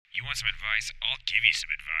want some advice, I'll give you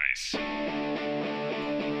some advice.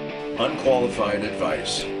 Unqualified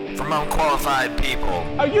advice. From unqualified people.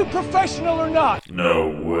 Are you professional or not? No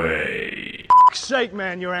way. Sake,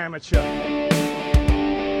 man, you're amateur.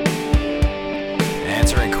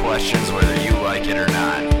 Answering questions whether you like it or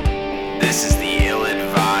not. This is the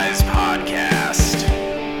Ill-Advised Podcast.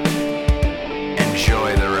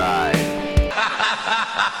 Enjoy the ride.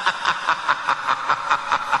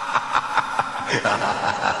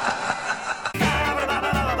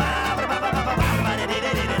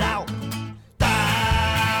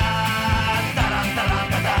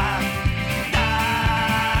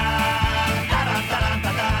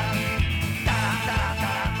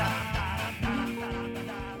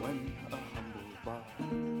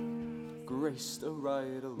 Graced a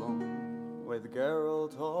ride along with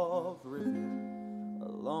Geralt of Rivia.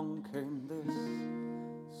 Along came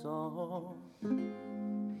this song.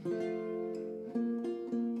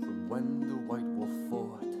 From when the White Wolf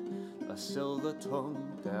fought a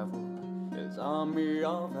silver-tongued devil, his army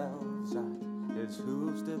of elves at his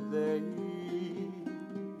hooves did they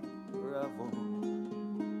revel.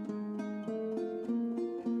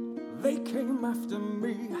 They came after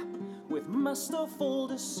me with masterful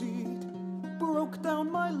deceit, broke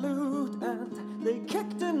down my loot and they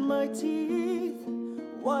kicked in my teeth,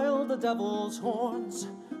 while the devil's horns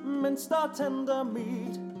minced our tender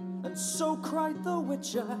meat. And so cried the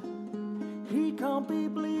Witcher, he can't be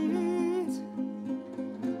bleed.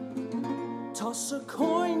 Toss a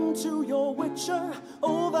coin to your Witcher,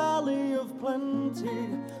 O Valley of Plenty,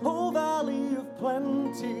 O Valley of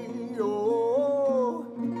Plenty, oh.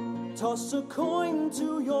 Toss a coin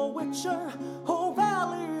to your Witcher, O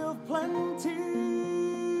Valley of Plenty.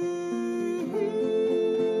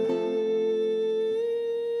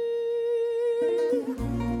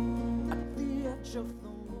 At the edge of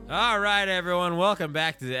the All right, everyone, welcome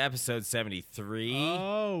back to episode 73.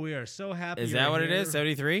 Oh, we are so happy. Is you're that what it here. is,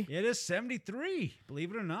 73? It is 73.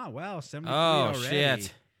 Believe it or not. Wow, 73 Oh, already.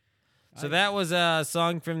 shit. So that was a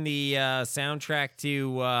song from the soundtrack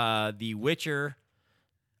to the Witcher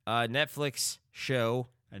Netflix show.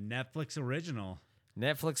 A Netflix original.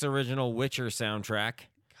 Netflix original Witcher soundtrack.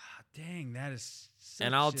 God dang, that is such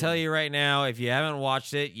And I'll tell you right now, if you haven't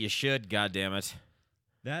watched it, you should, goddammit.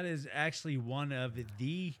 That is actually one of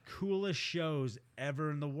the coolest shows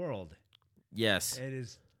ever in the world. Yes. It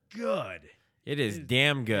is good. It is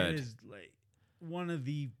damn good. It is like one of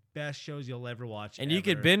the best shows you'll ever watch. And you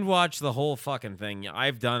could binge watch the whole fucking thing.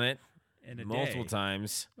 I've done it in a multiple day.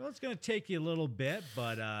 times. Well, it's going to take you a little bit,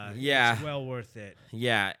 but Yeah. it's well worth it.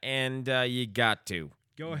 Yeah, and you got to.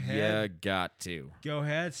 Go ahead. You got to. Go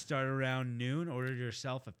ahead, start around noon. Order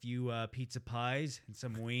yourself a few pizza pies and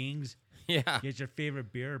some wings. Yeah. Get your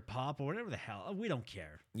favorite beer or pop or whatever the hell. We don't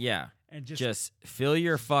care. Yeah. And Just fill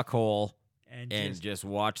your fuckhole and and just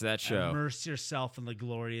watch that show. immerse yourself in the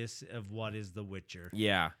glorious of what is The Witcher.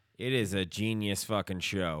 Yeah. It is a genius fucking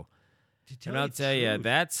show. To And I'll the tell you, truth,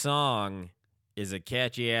 that song is a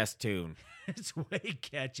catchy ass tune. it's way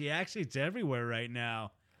catchy. Actually, it's everywhere right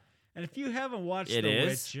now. And if you haven't watched It The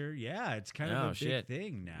is? Witcher, yeah, it's kind Oh, of a big shit.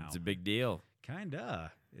 thing now. It's a big deal.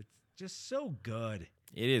 Kinda. It's just so good.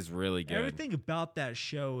 It is really good. Everything about that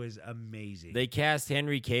show is amazing. They cast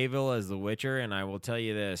Henry Cavill as the Witcher, and I will tell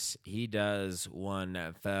you this, he does one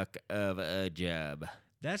fuck of a job.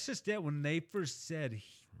 That's just it. When they first said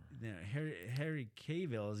Henry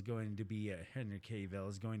Cavill is going to be Henry Cavill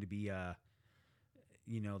is going to be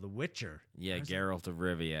The Witcher. Yeah, I was Geralt of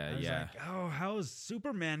Rivia, I was yeah. like, oh, how is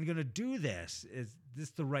Superman going to do this? Is this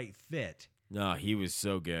the right fit? No, he was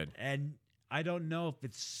so good. And I don't know if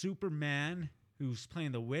it's Superman who's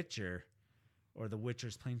playing The Witcher or The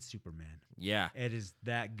Witcher's playing Superman. Yeah. It is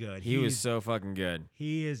that good. He was so fucking good.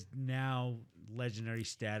 He is now legendary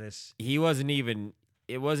status. It wasn't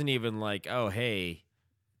even like, oh, hey,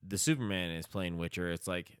 the Superman is playing Witcher. It's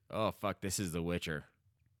like, oh, fuck, this is the Witcher.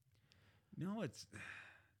 No, it's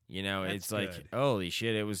It's That's like, good. holy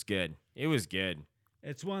shit, it was good. It was good.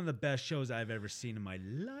 it's one of the best shows I've ever seen in my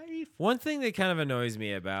life. One thing that kind of annoys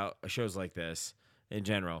me about shows like this in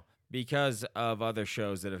general, because of other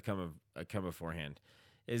shows that have come beforehand,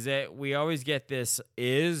 is that we always get this,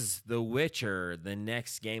 is The Witcher the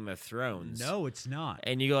next Game of Thrones? No, it's not.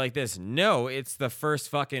 And you go like this, no, it's the first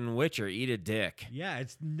fucking Witcher. Eat a dick. Yeah,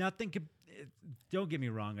 it's nothing. Don't get me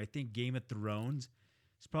wrong. I think Game of Thrones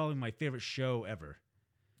is probably my favorite show ever.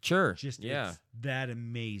 Sure. Just yeah. it's that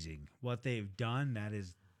amazing. What they've done, that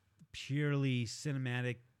is purely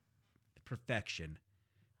cinematic perfection.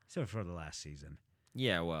 Except for the last season.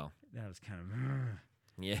 Yeah, well. That was kind of...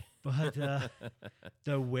 Yeah. But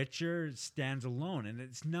The Witcher stands alone, and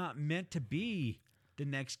it's not meant to be the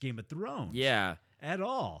next Game of Thrones. Yeah. At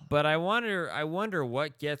all. But I wonder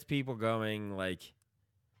what gets people going like,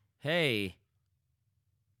 hey,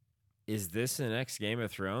 is this the next Game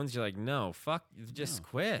of Thrones? You're like, no, fuck, just No.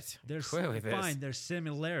 quit. There's quit with this. fine. There's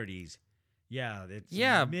similarities. Yeah, it's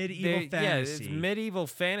Yeah, medieval fantasy. Yeah, it's medieval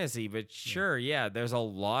fantasy, but sure, yeah, there's a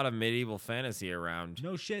lot of medieval fantasy around.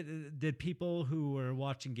 No shit. Did people who were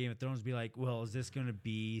watching Game of Thrones be like, well, is this going to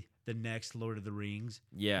be the next Lord of the Rings?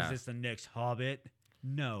 Yeah. Is this the next Hobbit?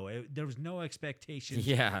 No, there was no expectation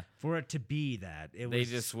Yeah. for it to be that. It They was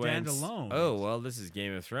just went, standalone. oh, well, this is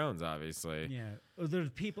Game of Thrones, obviously. Yeah. Or there's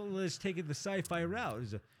people that's taking the sci-fi route.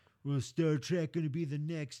 It's well, Star Trek going to be the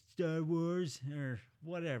next Star Wars or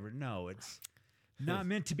whatever. No, it's not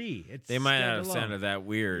meant to be. It's They might not have standalone. sounded that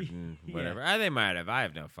weird and Yeah. whatever. They might have. I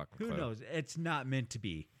have no fucking clue. Who knows? It's not meant to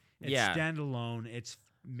be. It's Yeah. standalone. It's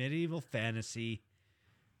medieval fantasy,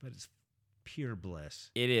 but it's pure bliss.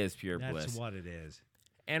 It is pure That's bliss. what it is.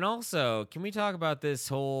 And also, can we talk about this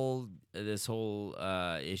whole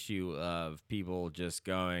issue of people just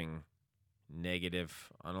going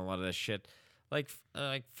negative on a lot of this shit? Like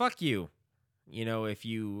fuck you. You know, if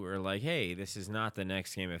you are like, hey, this is not the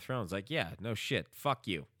next Game of Thrones, like, yeah, no shit, fuck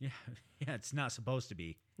you. Yeah, yeah. It's not supposed to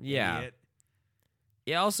be. Yeah. Idiot.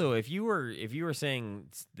 Yeah. Also, if you were saying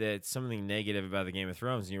that something negative about the Game of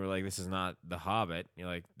Thrones, and you were like, this is not The Hobbit, you're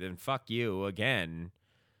like, then fuck you again.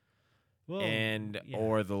 Well, And yeah.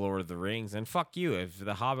 or the Lord of the Rings, and fuck you if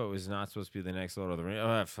the Hobbit was not supposed to be the next Lord of the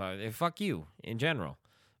Rings. Fuck you in general.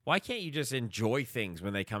 Why can't you just enjoy things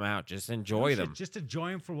when they come out? Just enjoy them. Just enjoy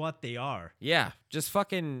them for what they are. Yeah, just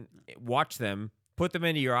fucking watch them, put them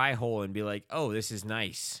into your eye hole, and be like, oh, this is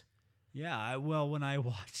nice. Yeah. Well, when I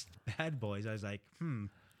watched Bad Boys, I was like,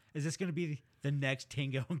 is this going to be the next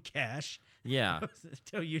Tango and Cash? Yeah.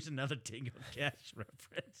 Still use another Tango and Cash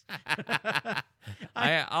reference.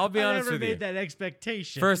 I'll be I honest never with you. made that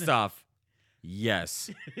expectation. First off, yes.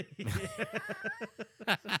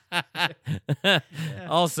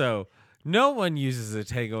 Also, no one uses a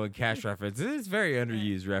Tango and Cash reference. It's a very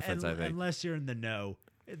underused reference, I think. Unless you're in the know.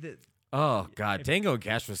 Oh, God. Tango and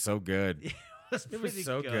Cash was so good. It was It was pretty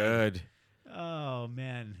so good. Oh,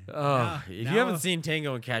 man. Oh, if you haven't seen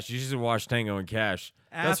Tango and Cash, you should watch Tango and Cash.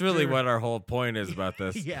 That's really After- what our whole point is about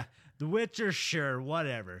this. Yeah. The Witcher, sure,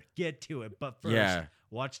 whatever. Get to it. But first, Yeah.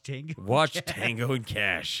 watch Tango. and Watch Cash. Tango and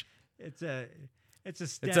Cash. It's a It's a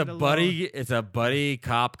standalone. It's a buddy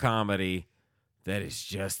cop comedy that is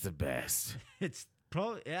just the best. It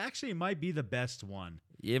actually might be the best one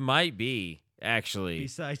It might be, actually.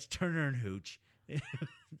 besides Turner and Hooch.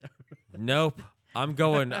 Nope. I'm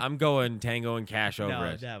going Tango and Cash over No,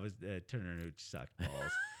 it. that was Turner and Hooch sucked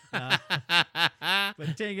balls.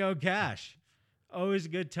 But Tango and Cash, always a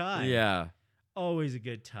good time. Yeah. Always a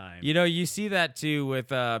good time. You know, you see that too with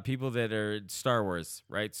people that are Star Wars,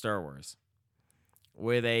 right? Star Wars.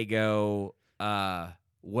 Where they go,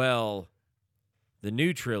 well, the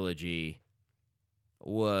new trilogy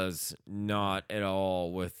was not at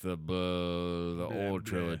all with the old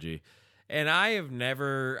trilogy. And I've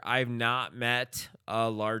not met a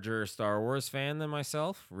larger Star Wars fan than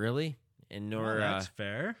myself, really. And Well, nor that's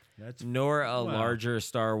fair. That's nor a well. larger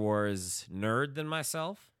Star Wars nerd than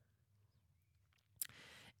myself.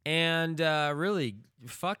 And really,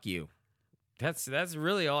 fuck you. That's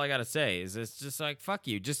really all I gotta say. Is it's just like fuck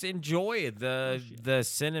you. Just enjoy the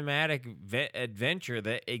cinematic adventure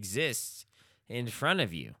that exists in front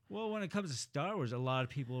of you. Well, when it comes to Star Wars, a lot of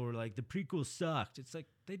people were like, the prequels sucked. It's like,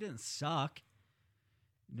 they didn't suck.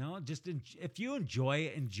 No, just if you enjoy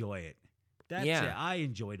it, enjoy it. That's Yeah. it. I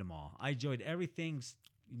enjoyed them all. I enjoyed everything,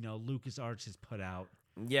 LucasArts has put out,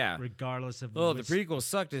 Yeah. regardless of. Well, the which- prequel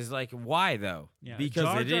sucked. Is like why though? Yeah, Because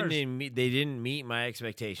Jar they didn't Jar's- even meet, they didn't meet my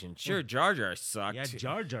expectations. Sure, Jar Jar sucked. Yeah,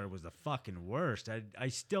 Jar Jar was the fucking worst. I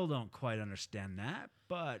still don't quite understand that,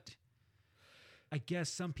 but I guess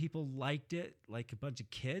some people liked it like a bunch of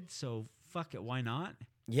kids, so fuck it, why not?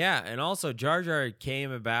 Yeah, and also Jar Jar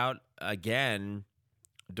came about again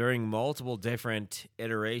during multiple different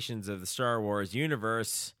iterations of the Star Wars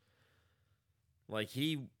universe. Like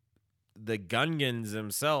the Gungans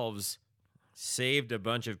themselves saved a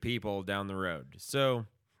bunch of people down the road. So,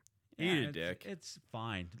 eat a it's, dick. It's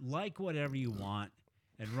fine. Like whatever you want.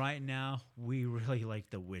 And right now, we really like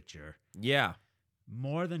The Witcher Yeah.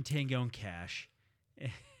 more than Tango and Cash.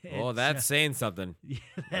 Oh, It's, that's saying something.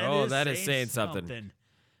 that is saying something.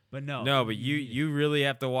 But no. No, but you really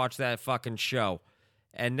have to watch that fucking show.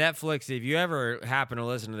 And Netflix, if you ever happen to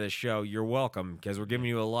listen to this show, you're welcome because we're giving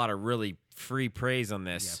you a lot of really free praise on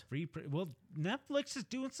Yeah, this. well, Netflix is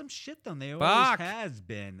doing some shit though. They Fuck. always has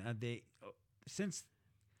been. Since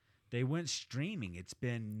they went streaming. It's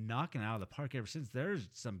been knocking out of the park ever since. There's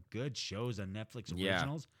some good shows on Netflix Yeah.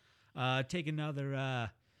 originals. Take another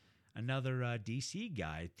DC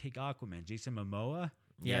guy. Take Aquaman, Jason Momoa.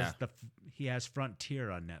 He has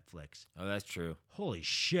Frontier on Netflix. Oh, that's true. Holy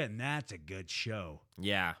shit, and that's a good show.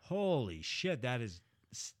 Yeah. Holy shit, that is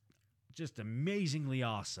just amazingly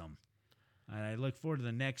awesome. I look forward to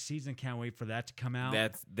the next season. Can't wait for that to come out.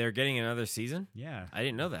 They're getting another season? Yeah. I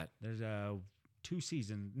didn't know that. There's 3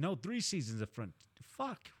 seasons of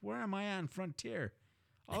Fuck, where am I on Frontier?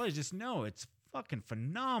 All I just know, it's fucking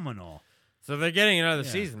phenomenal. So they're getting another Yeah.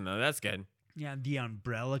 season, though. That's good. Yeah, the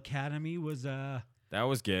Umbrella Academy was That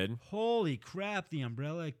was good. holy crap, the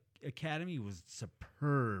Umbrella Academy was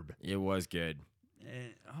superb. It was good.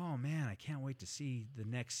 Oh man, I can't wait to see the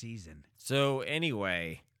next season. So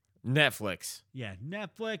anyway, Netflix. Yeah,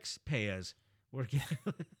 Netflix, pay us. We're getting,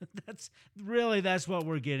 that's what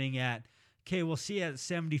we're getting at. Okay, we'll see you at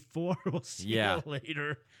 74. We'll see Yeah. you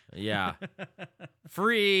later. Yeah.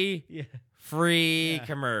 Free. Yeah. Free Yeah.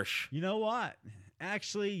 commercial. You know what?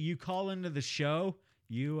 Actually, you call into the show,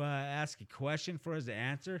 you ask a question for us to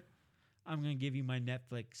answer. I'm going to give you my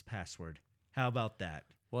Netflix password. How about that?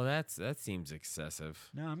 Well, that seems excessive.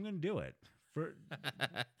 No, I'm going to do it. For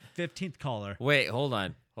 15th caller. Wait, hold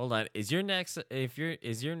on. Is your Netflix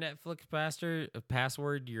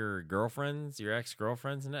password your ex-girlfriend's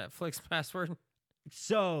Netflix password?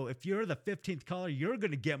 So, if you're the 15th caller, you're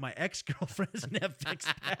going to get my ex-girlfriend's Netflix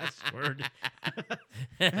password.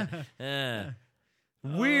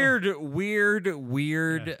 Weird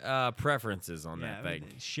preferences on that thing.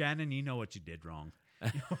 Shannon, you know what you did wrong.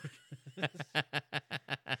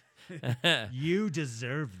 You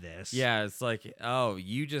deserve this. Yeah, it's like, oh,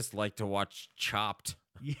 you just like to watch Chopped.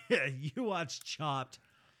 Yeah, you watch Chopped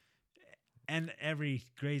and every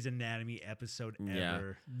Grey's Anatomy episode ever. Yeah.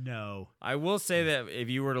 No. I will say that if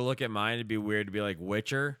you were to look at mine, it'd be weird to be like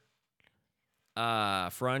Witcher,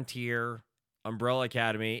 Frontier, Umbrella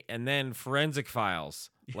Academy, and then Forensic Files.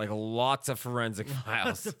 Like lots of Forensic Lots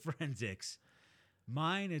Files. of forensics.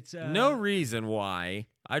 Mine, it's No reason why.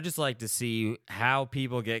 I just like to see how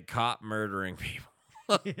people get caught murdering people.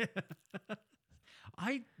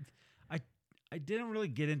 I didn't really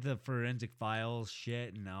get into the Forensic Files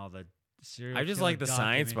shit and all the serial I just killer like the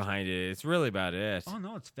science documentaries. behind it. It's really about it. Oh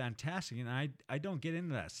no, it's fantastic, and I don't get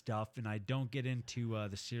into that stuff, and I don't get into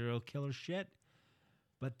the serial killer shit.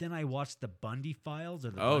 But then I watched the Bundy Files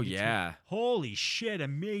or the Oh, Bundy yeah. Holy shit,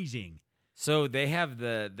 amazing! So they have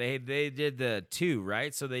they did the 2,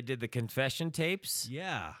 right? So they did the confession tapes,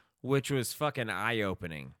 Yeah, which was fucking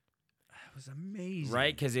eye-opening, it was amazing.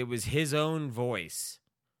 right? Because it was his own voice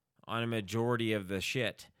on a majority of the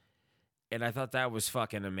shit. And I thought that was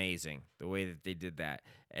fucking amazing, the way that they did that.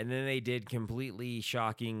 And then they did Completely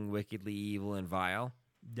Shocking, Wickedly Evil, and Vile,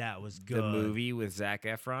 That was good. the movie with Zac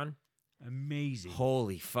Efron. Amazing.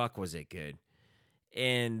 Holy fuck, was it good.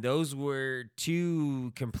 And those were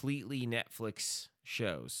 2 completely Netflix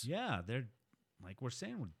shows. Yeah, they're like we're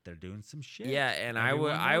saying, they're doing some shit. Yeah, and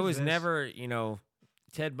Everyone I knows was this. never,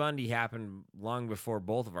 Ted Bundy happened long before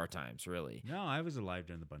both of our times, really. No, I was alive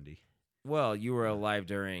during the Bundy. Well, you were alive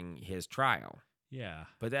during his trial, Yeah.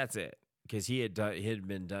 but that's it, because he had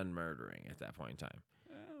been done murdering at that point in time.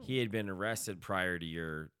 He had been arrested prior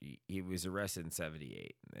to he was arrested in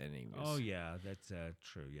 78, and he was. Oh yeah, that's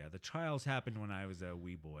true. Yeah, the trials happened when I was a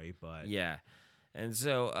wee boy, but Yeah, and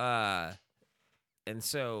so I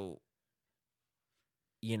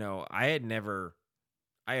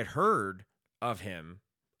had heard of him.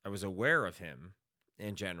 I was aware of him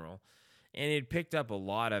in general, and he'd picked up a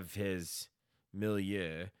lot of his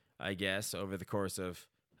milieu, I guess, over the course of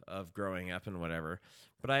growing up and whatever.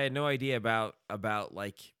 But I had no idea about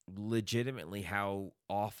like legitimately how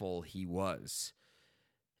awful he was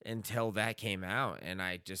until that came out, and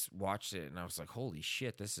I just watched it and I was like, holy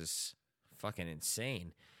shit, this is fucking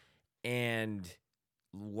insane. And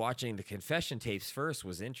watching the confession tapes first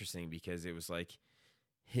was interesting because it was like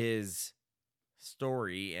his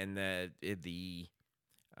story and the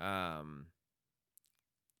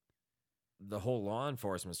whole law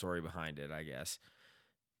enforcement story behind it, I guess,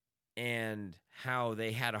 and how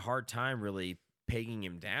they had a hard time really pegging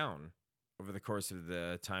him down over the course of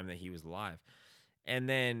the time that he was alive. And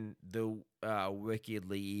then the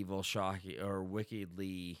Wickedly Evil, Shocking, or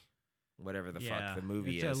Wickedly whatever the fuck the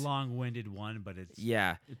movie it's is. a long-winded one, but it's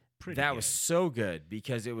pretty that good. was so good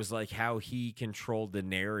because it was like how he controlled the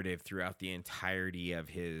narrative throughout the entirety of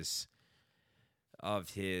his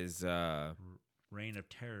Reign of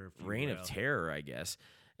Terror. if you reign will. of terror, I guess,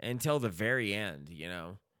 until the very end,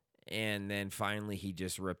 and then finally he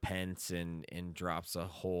just repents and drops a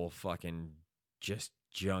whole fucking just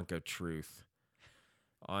junk of truth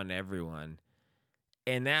on everyone.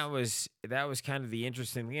 And that was kind of the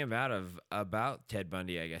interesting thing about Ted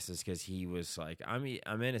Bundy, I guess, is because he was like, I'm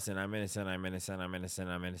innocent, I'm innocent, I'm innocent, I'm innocent,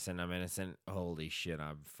 I'm innocent, I'm innocent. Holy shit,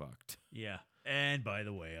 I'm fucked. Yeah. And by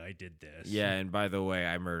the way, I did this. Yeah, and by the way,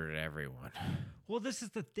 I murdered everyone. Well, this is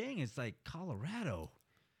the thing. It's like Colorado.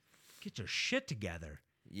 Get your shit together.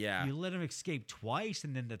 Yeah. You let him escape twice,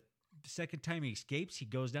 and then the second time he escapes, he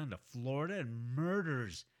goes down to Florida and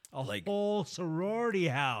murders a whole sorority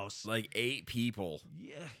house. Like 8 people.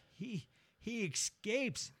 Yeah, he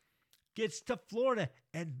escapes, gets to Florida,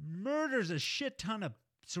 and murders a shit ton of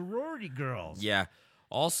sorority girls. Yeah.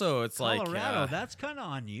 Also, it's Colorado, that's kind of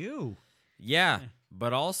on you. Yeah,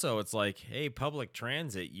 but also it's like, hey, public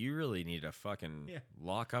transit, you really need to fucking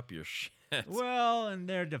lock up your shit. Well, in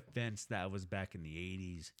their defense, that was back in the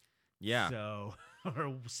 80s. Yeah. So,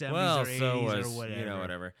 or 70s or 80s or whatever. You know,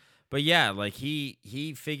 whatever. But yeah, like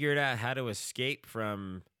he figured out how to escape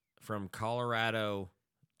from Colorado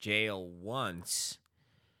jail once,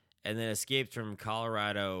 and then escaped from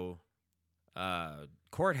Colorado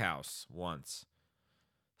courthouse once.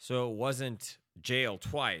 So it wasn't jail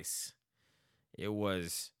twice. It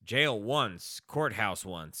was jail once, courthouse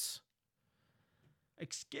once.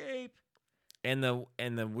 Escape. And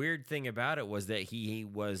the weird thing about it was that he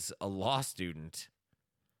was a law student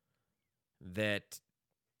that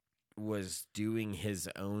was doing his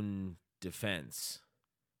own defense.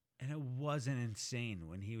 And it wasn't insane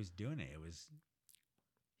when he was doing it.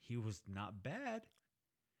 He was not bad.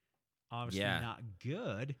 Obviously not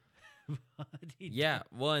good.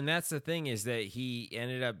 Well, and that's the thing, is that he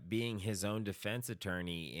ended up being his own defense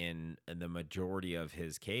attorney in the majority of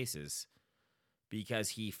his cases, because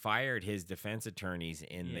he fired his defense attorneys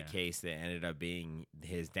in the case that ended up being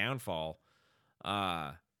his downfall.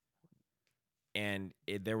 And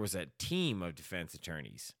there was a team of defense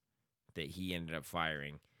attorneys that he ended up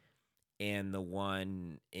firing. And the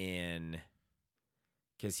one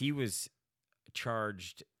because he was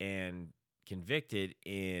charged and convicted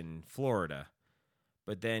in Florida,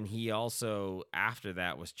 but then he also, after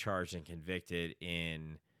that, was charged and convicted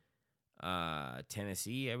in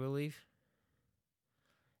Tennessee, I believe.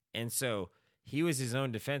 And so he was his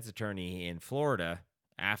own defense attorney in Florida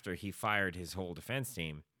after he fired his whole defense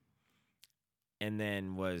team, and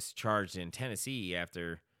then was charged in Tennessee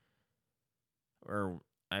after, or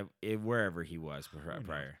wherever he was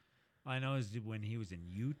prior. I know is when he was in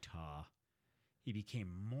Utah, he became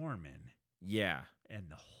Mormon. Yeah. And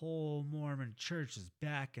the whole Mormon church was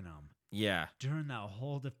backing him. Yeah. During that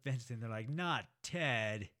whole defense thing, they're like, not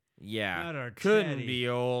Ted. Yeah. Not our Couldn't Teddy. be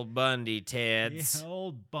old Bundy Teds. Yeah,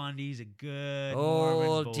 old Bundy's a good old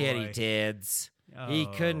Mormon boy. Teddy Teds. He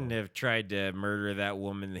Oh. couldn't have tried to murder that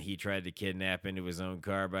woman that he tried to kidnap into his own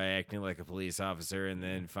car by acting like a police officer, and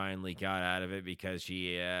then finally got out of it because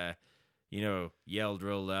she, yelled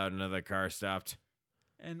real loud and another car stopped.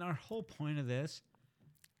 And our whole point of this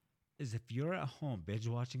is if you're at home binge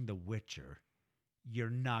watching The Witcher, you're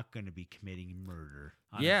not going to be committing murder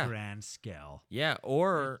on a grand scale. Yeah,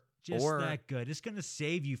 or Just that good. It's going to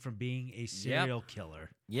save you from being a serial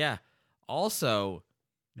killer. Yeah. Also,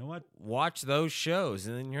 you know what? Watch those shows,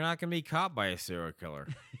 and then you're not going to be caught by a serial killer.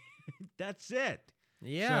 That's it.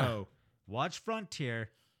 Yeah. So watch Frontier,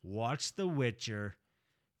 watch The Witcher,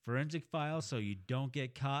 Forensic Files, so you don't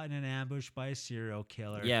get caught in an ambush by a serial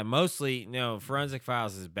killer. Yeah, mostly, no, Forensic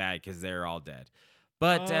Files is bad because they're all dead.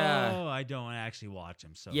 But I don't actually watch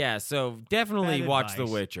them. So yeah, so definitely bad watch advice.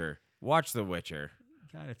 The Witcher. Watch The Witcher.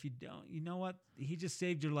 God, if you don't, you know what? He just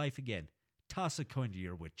saved your life again. Toss a coin to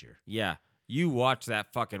your Witcher. Yeah, you watch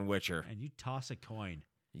that fucking Witcher. And you toss a coin.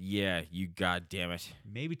 Yeah, you goddamn it.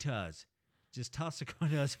 Maybe to us. Just toss a coin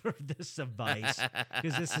to us for this advice,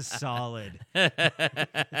 because this is solid. So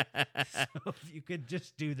if you could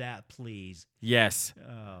just do that, please. Yes.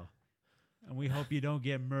 Oh. And we hope you don't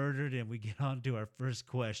get murdered, and we get on to our first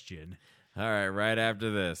question. All right after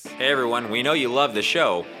this. Hey everyone, we know you love the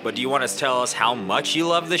show, but do you want to tell us how much you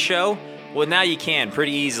love the show? Well, now you can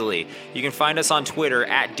pretty easily. You can find us on Twitter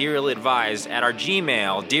at Dear Ill Advised, at our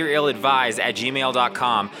Gmail,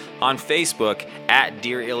 dearilladvised@gmail.com, on Facebook at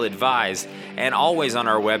Dear Ill Advised, and always on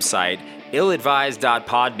our website,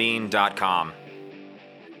 illadvised.podbean.com.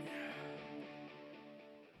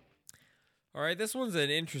 All right, this one's an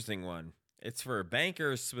interesting one. It's for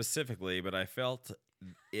bankers specifically, but I felt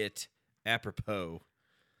it apropos.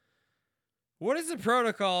 What is the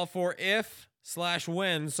protocol for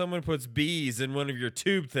if/when someone puts bees in one of your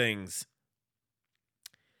tube things?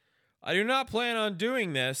 I do not plan on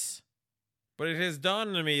doing this, but it has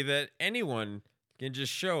dawned on me that anyone can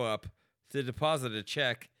just show up to deposit a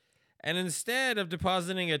check And instead of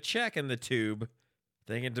depositing a check in the tube,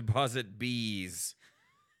 they can deposit bees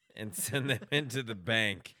and send them into the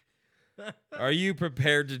bank. Are you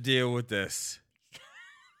prepared to deal with this?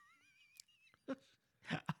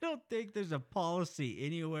 I don't think there's a policy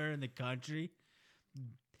anywhere in the country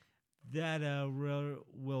that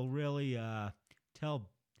will really tell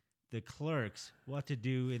the clerks what to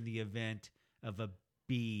do in the event of a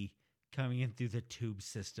bee coming in through the tube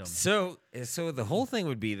system. So the whole thing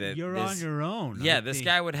would be that You're on your own. Yeah, I this think.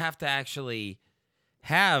 guy would have to actually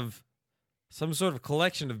have some sort of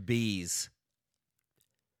collection of bees.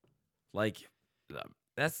 Like,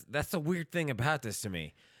 that's the weird thing about this to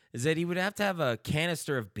me, is that he would have to have a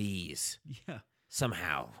canister of bees Yeah.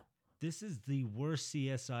 somehow. This is the worst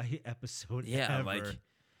CSI episode Yeah, ever. like,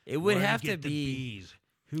 it would Where do you have to get the be... bees?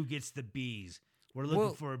 Who gets the bees? We're looking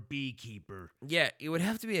Well- for a beekeeper. Yeah, it would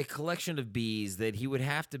have to be a collection of bees that he would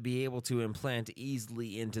have to be able to implant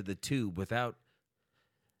easily into the tube without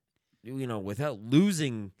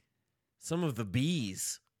losing some of the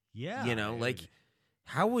bees. Yeah. Like,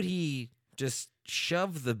 how would he just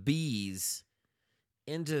shove the bees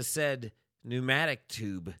into said pneumatic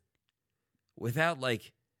tube without,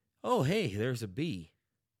 like, oh, hey, there's a bee?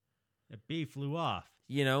 a bee flew off.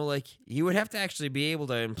 Like, he would have to actually be able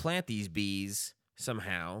to implant these bees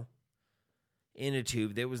somehow in a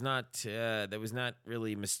tube that was not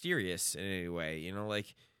really mysterious in any way.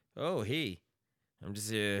 Like, oh, hey, I'm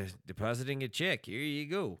just depositing a check. Here you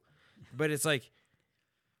go. But it's like,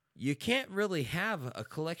 you can't really have a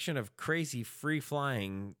collection of crazy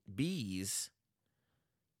free-flying bees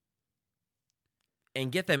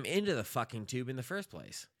and get them into the fucking tube in the first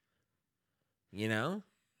place.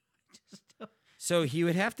 So he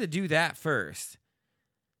would have to do that first.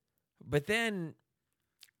 But then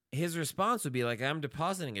his response would be like, I'm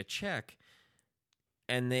depositing a check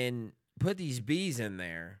and then put these bees in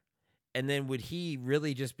there. And then would he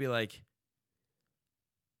really just be like,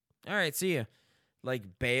 all right, see ya,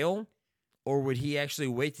 like bail? Or would he actually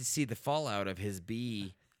wait to see the fallout of his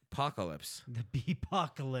bee apocalypse? The bee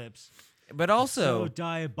apocalypse. But So also,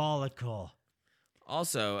 diabolical.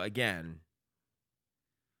 again,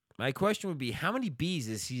 my question would be, how many bees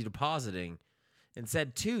is he depositing in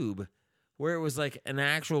said tube where it was like an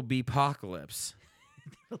actual bee apocalypse?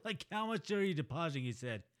 Like, how much are you depositing? He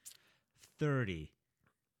said, 30.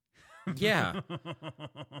 Yeah.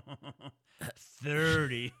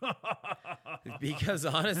 30. Because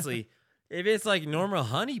honestly, if it's like normal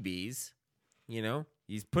honeybees,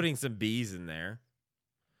 he's putting some bees in there.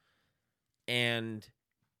 And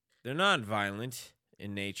they're not violent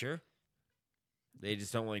in nature. They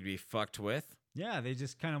just don't like to be fucked with. Yeah, they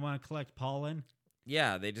just kind of want to collect pollen.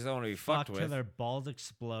 Yeah, they just don't want to be fucked Fuck till with. their balls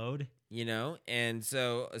explode. And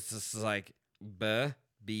so it's just like,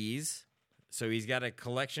 bees. So he's got a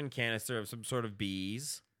collection canister of some sort of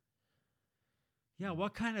bees. Yeah,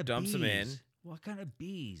 what kind of Dumps bees? them in. What kind of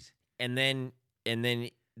bees? And then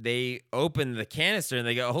they open the canister and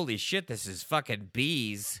they go, holy shit, this is fucking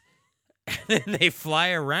bees. And then they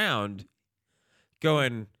fly around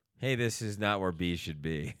going, hey, this is not where bees should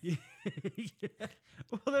be. Yeah.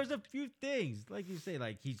 Well, there's a few things. Like you say,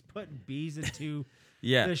 like he's putting bees into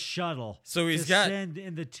Yeah. the shuttle. So he's to got- send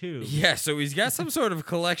in the tube. Yeah, so he's got some sort of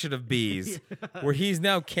collection of bees where he's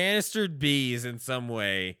now canistered bees in some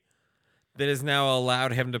way that has now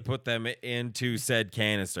allowed him to put them into said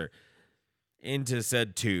canister, into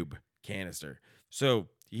said tube canister. So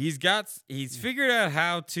he's figured out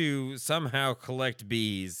how to somehow collect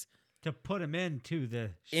bees To put them into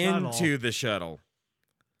the shuttle. into the shuttle.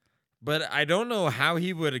 But I don't know how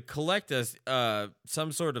he would collect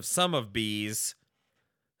some sort of sum of bees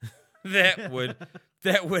that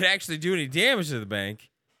would actually do any damage to the bank.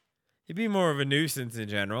 He'd be more of a nuisance in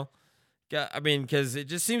general. I mean, because it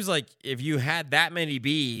just seems like if you had that many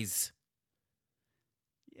bees,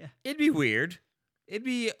 Yeah. it'd be weird. It'd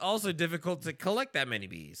be also difficult to collect that many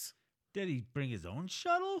bees. Did he bring his own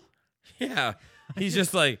shuttle? Yeah. He's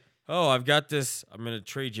just like, oh, I've got this. I'm going to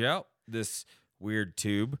trade you out this weird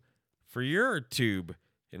tube for your tube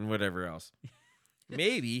and whatever else.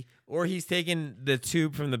 Maybe. Or he's taking the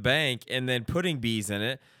tube from the bank and then putting bees in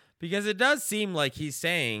it, because it does seem like he's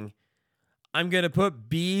saying, I'm going to put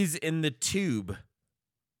bees in the tube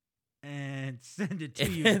And send it to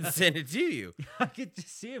you. and send it to you. I could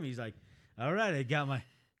just see him. He's like, all right, I got my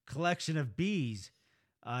collection of bees.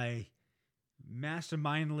 I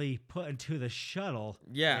mastermindly put into the shuttle.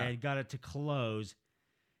 Yeah. And got it to close.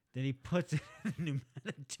 Then he puts it in the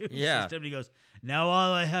pneumatic tube Yeah. system. And he goes, now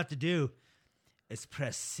all I have to do is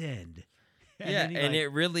press send. Yeah, then he and like, it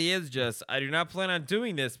really is just, I do not plan on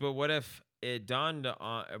doing this, but what if it dawned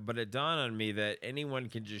on me that anyone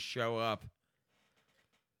can just show up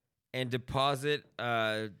and deposit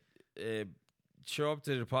show up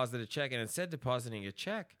to deposit a check, and instead of depositing a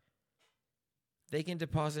check, they can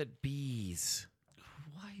deposit bees.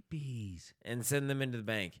 Why bees? And send them into the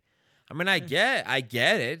bank. I mean, I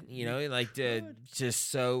get it, you know, like to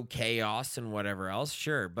sow chaos and whatever else,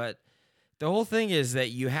 sure, but the whole thing is that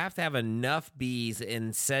you have to have enough bees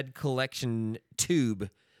in said collection tube,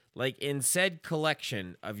 like in said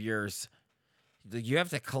collection of yours. You have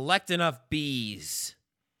to collect enough bees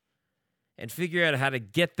and figure out how to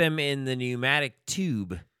get them in the pneumatic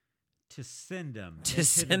tube To send them.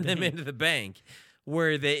 into the bank,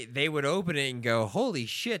 where they would open it and go, holy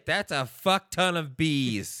shit, that's a fuck ton of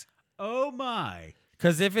bees. Oh, my.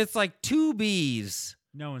 Because if it's like 2 bees,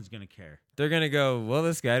 No one's going to care. they're going to go, well,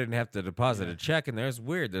 this guy didn't have to deposit a check, and there's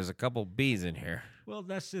a couple bees in here. Well,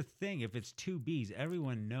 that's the thing. If it's 2 bees,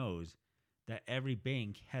 everyone knows that every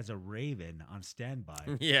bank has a raven on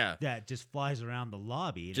standby Yeah. that just flies around the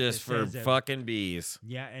lobby. and Just it for says that- fucking bees.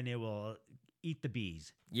 Yeah, and it will eat the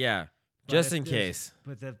bees. Yeah. But Just if in there's- case.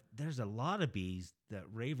 But there's a lot of bees that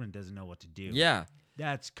Raven doesn't know what to do. Yeah.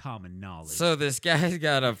 That's common knowledge. So this guy's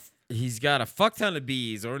got a fuck ton of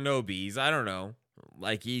bees or no bees. I don't know.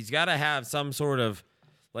 Like he's got to have some sort of,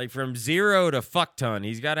 like from 0 to fuck ton,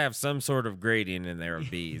 he's got to have some sort of gradient in there of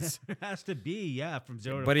bees. There has to be, yeah, from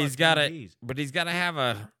 0 to But he's got got to have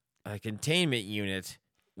a containment unit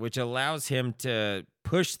which allows him to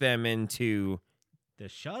push them into the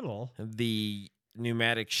shuttle. the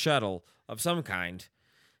pneumatic shuttle of some kind,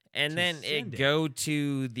 and To then send it. go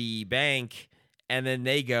to the bank, and then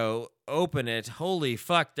they go open it. Holy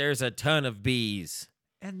fuck, there's a ton of bees.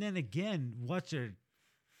 And then again, what's your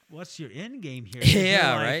end game here? 'Cause you're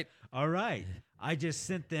Yeah, like, right. All right, I just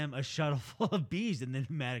sent them a shuttle full of bees and then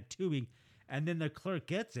pneumatic tubing, and then the clerk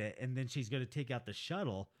gets it, and then she's going to take out the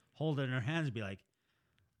shuttle, hold it in her hands, and be like,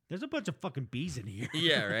 "There's a bunch of fucking bees in here."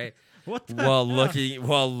 Yeah, right. What the while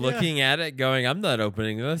hell? looking at it, going, I'm not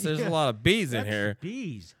opening this. There's Yeah, a lot of bees in That's here.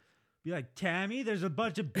 Bees. Be like, Tammy, there's a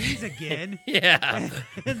bunch of bees again. Yeah.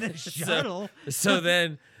 in the shuttle. So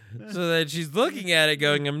then she's looking at it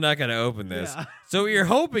going, I'm not going to open this. Yeah. So what you're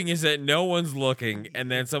hoping is that no one's looking, and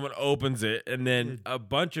then someone opens it, and then a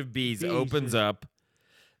bunch of bees Bees opens just- up,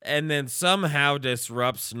 and then somehow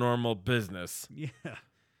disrupts normal business. Yeah.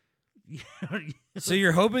 So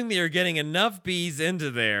you're hoping that you're getting enough bees into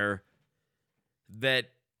there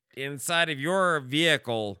that inside of your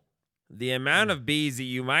vehicle, the amount of bees that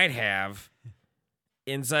you might have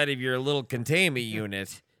inside of your little containment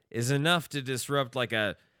unit is enough to disrupt like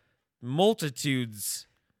a multitudes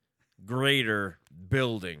greater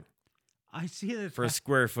building I see that for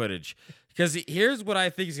square footage. Because here's what I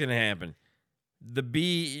think is going to happen. The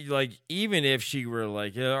bee, like, even if she were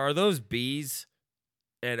like, are those bees?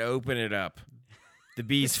 And open it up. The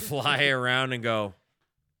bees fly around and go,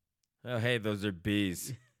 oh, hey, those are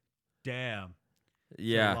bees. Damn.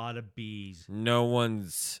 Yeah. A lot of bees. No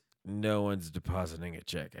one's depositing a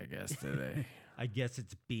check, I guess, today. I guess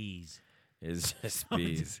it's bees. It's just Someone's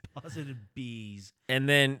bees. Deposited bees. And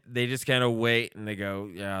then they just kind of wait and they go,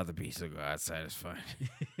 yeah, the bees will go outside. It's fine.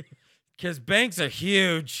 Because banks are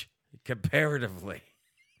huge comparatively.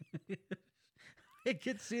 I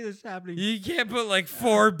can see this happening. You can't put like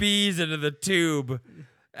 4 bees into the tube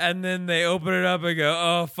and then they open it up and go,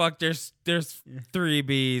 oh, fuck, there's 3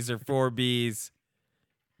 bees or 4 bees.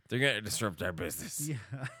 They're going to disrupt our business. Yeah.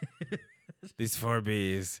 These 4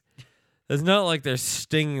 bees. It's not like they're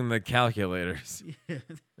stinging the calculators.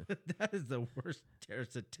 That is the worst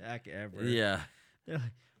terrorist attack ever. Yeah. They're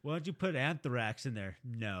like, why don't you put anthrax in there?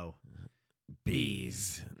 No.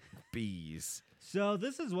 Bees. So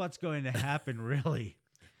this is what's going to happen, really.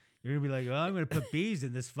 You're going to be like, well, I'm going to put bees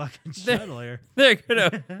in this fucking shuttle here. They're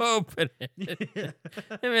going to open it.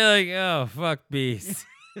 They'll be like, oh, fuck bees.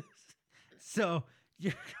 So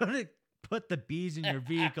you're going to put the bees in your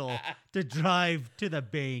vehicle to drive to the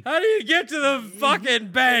bank. How do you get to the fucking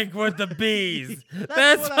bank with the bees? That's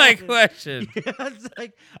That's what my I- question. Yeah, it's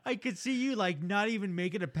like I could see you like not even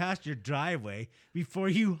making it past your driveway before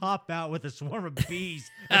you hop out with a swarm of bees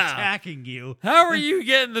attacking you. How are you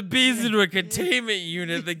getting the bees into a containment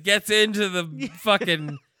unit that gets into the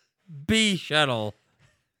fucking bee shuttle?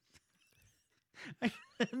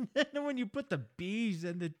 And then when you put the bees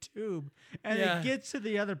in the tube and Yeah. it gets to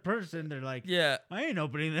the other person, they're like, Yeah. I ain't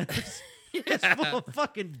opening this. It's full of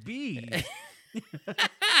fucking bees.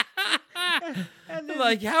 And then,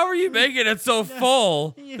 Like, how are you making it so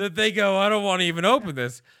full that they go, I don't want to even open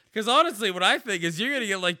this? Because honestly, what I think is you're going to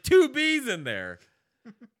get like 2 bees in there.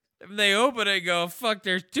 And they open it and go, fuck,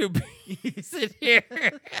 there's 2 bees in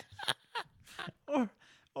here.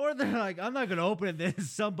 Or they're like, I'm not gonna open it. Then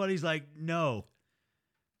somebody's like, no,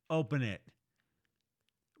 open it.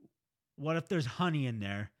 What if there's honey in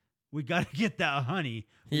there? We gotta get that honey.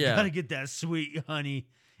 We Yeah. gotta get that sweet honey.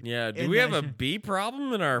 Yeah, do And we have a that- bee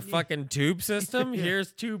problem in our fucking tube system?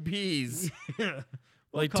 Here's 2 bees. We'll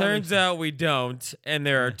Like, call turns it- out we don't, and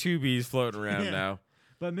there are 2 bees floating around Yeah. now.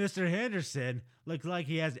 But Mr. Henderson looks like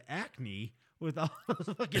he has acne with all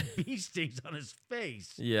those fucking bee stings on his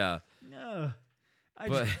face. Yeah. No,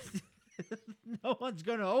 But- no one's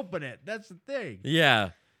gonna open it. That's the thing.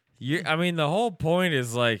 Yeah. I mean, the whole point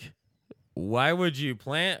is like, why would you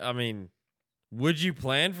plan? I mean, would you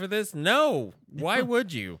plan for this? No. Why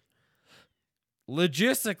would you?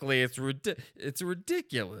 Logistically, it's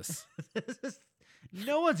ridiculous.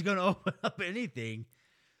 No one's gonna open up anything.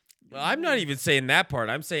 I'm not even saying that part.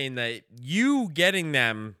 I'm saying that you getting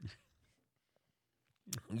them,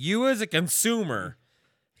 you as a consumer,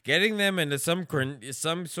 getting them into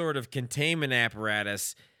some sort of containment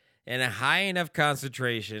apparatus and a high enough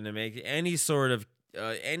concentration to make any sort of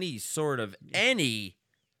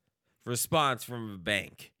response from a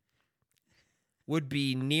bank would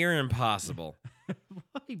be near impossible.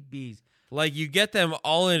 Why bees? Like, you get them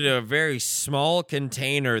all into a very small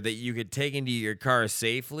container that you could take into your car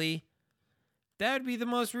safely. That would be the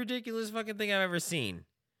most ridiculous fucking thing I've ever seen.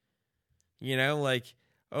 You know, like,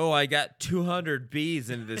 oh, I got 200 bees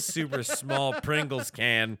into this super small Pringles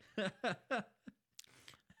can.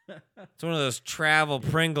 It's one of those travel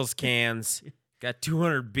Pringles cans. Got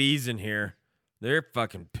 200 bees in here. They're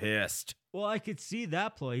fucking pissed. Well, I could see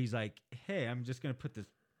that ploy. He's like, hey, I'm just gonna put this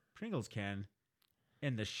Pringles can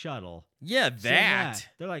in the shuttle. Yeah, So that.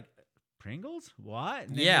 They're like, Pringles? What?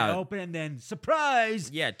 And then Yeah. they open and then surprise,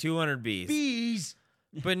 Yeah, 200 bees. bees.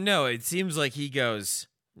 But no, it seems like he goes,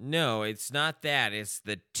 no, it's not that. It's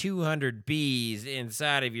the 200 bees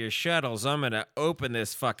inside of your shuttle. So I'm going to open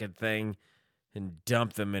this fucking thing and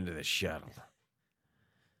dump them into the shuttle.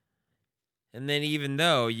 And then even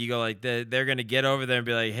though you go like, they're going to get over there and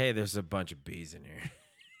be like, hey, there's a bunch of bees in here.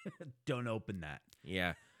 Don't open that.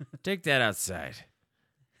 Yeah. Take that outside.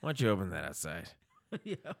 Why don't you open that outside?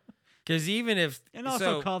 Yeah. Because even if... And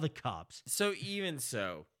also call the cops. So,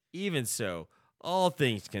 all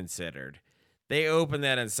things considered, they open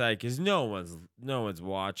that inside because no one's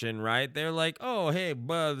watching, right? They're like, oh, hey,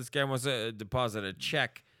 well, this guy wants to deposit a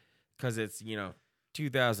check because it's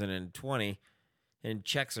 2020 and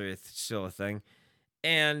checks are still a thing,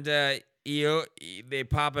 and they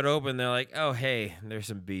pop it open. They're like, oh, hey, there's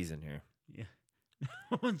some bees in here.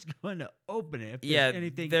 No one's going to open it. If Yeah, there's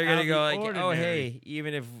anything they're out gonna of go the like, ordinary. oh, hey,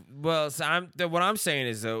 even if what I'm saying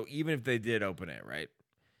is though, even if they did open it, right?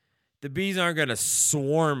 The bees aren't going to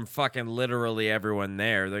swarm fucking literally everyone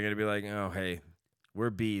there. They're going to be like, oh, hey, we're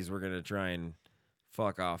bees. We're going to try and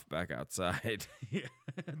fuck off back outside. Yeah.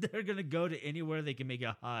 They're going to go to anywhere they can make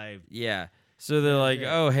a hive. Yeah. So they're like,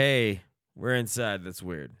 Yeah. oh, hey, we're inside. That's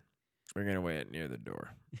weird. We're going to wait near the door.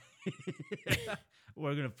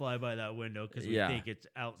 We're going to fly by that window because we Yeah. think it's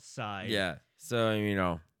outside. Yeah.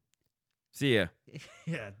 So, see ya.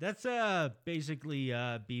 Yeah, that's basically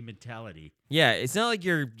bee mentality. Yeah. It's not like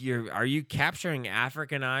are you capturing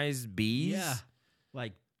Africanized bees? Yeah.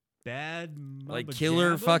 Like bad Like mumbo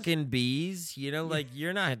killer jambas? fucking bees, like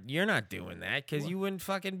you're not doing that because you wouldn't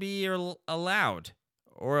fucking be allowed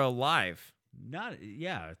or alive. Not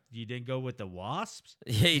yeah, you didn't go with the wasps?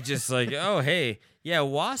 Yeah, you just like, oh hey, yeah,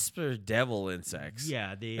 wasps are devil insects.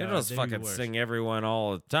 Yeah, they They are. just They're fucking worse. sting everyone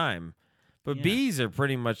all the time. But Yeah. bees are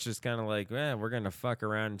pretty much just kind of like, we're gonna fuck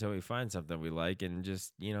around until we find something we like and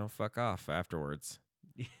just fuck off afterwards.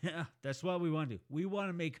 Yeah, that's what we want to do. We want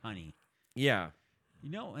to make honey. Yeah,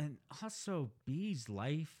 And also bees'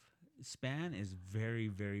 life span is very,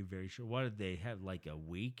 very, very short. What did they have, like a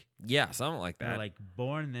week? yeah, something like They're that. like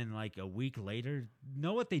born, and then like a week later.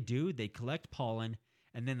 Know what they do? They collect pollen,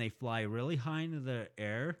 and then they fly really high into the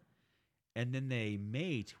air, and then they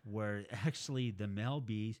mate. Where actually the male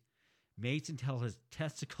bee mates until his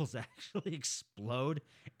testicles actually explode,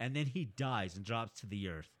 and then he dies and drops to the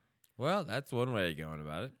earth. Well, that's one way of going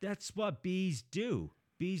about it. That's what bees do.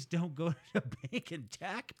 Bees don't go to the bank and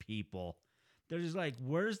attack people. They're just like,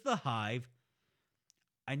 where's the hive?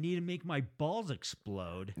 I need to make my balls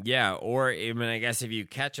explode. Yeah, or even I guess if you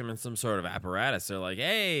catch them in some sort of apparatus, they're like,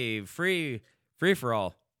 hey, free for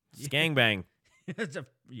all. It's gangbang. I'm going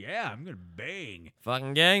to bang.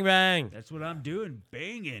 Fucking gangbang. That's what I'm doing,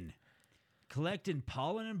 banging. Collecting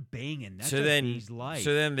pollen and banging. That's So a then, bee's life.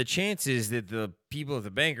 so then the chances that the people at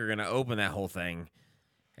the bank are going to open that whole thing,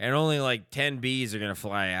 and only like 10 bees are going to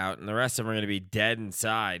fly out, and the rest of them are going to be dead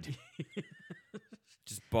inside.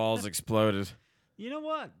 Just balls exploded. You know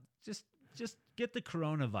what? Just just get the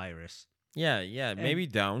coronavirus Yeah. Maybe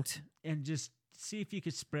don't. and just see if you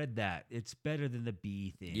could spread that. It's better than the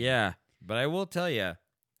bee thing. Yeah. But I will tell you,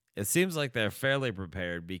 it seems like they're fairly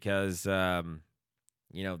prepared because, they're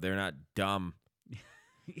not dumb.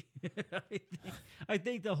 I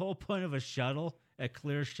think the whole point of a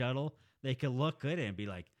clear shuttle, they could look at it and be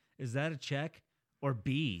like, is that a check or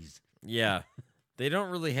bees? Yeah. They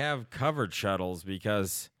don't really have covered shuttles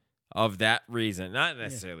because of that reason. Not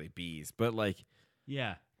necessarily bees, but like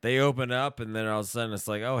Yeah. they open up and then all of a sudden it's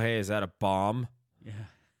like, oh, hey, is that a bomb? Yeah.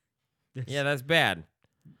 Yeah, that's bad.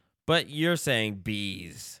 But you're saying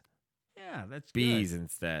bees. Yeah, that's Bees good.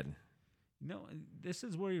 instead. No, this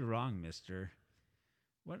is where you're wrong, mister.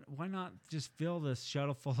 Why not just fill the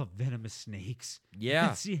shuttle full of venomous snakes? Yeah.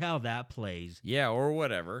 And see how that plays. Yeah, or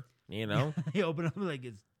whatever, They open up like,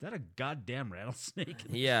 is that a goddamn rattlesnake?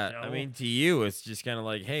 in the Yeah, I shuttle? mean, to you, it's just kind of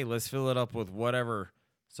like, hey, let's fill it up with whatever.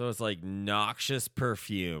 So it's like noxious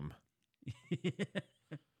perfume.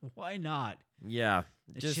 Why not? Yeah.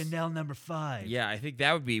 It's Chanel number 5. Yeah, I think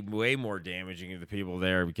that would be way more damaging to the people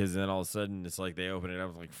there because then all of a sudden it's like they open it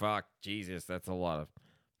up like, fuck, Jesus, that's a lot of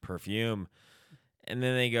perfume. And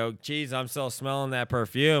then they go, geez, I'm still smelling that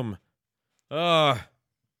perfume. Oh,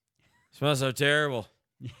 smells so terrible.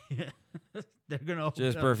 They're gonna open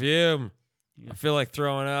Just up. perfume. I feel like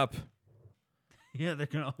throwing up. Yeah, they're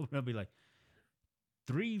gonna open up and be like,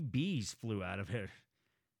 3 bees flew out of here.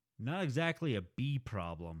 Not exactly a bee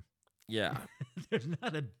problem. Yeah, There's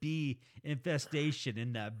not a bee infestation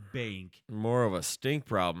in that bank. more of a stink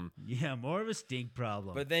problem. Yeah, more of a stink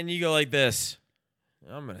problem. But then you go like this.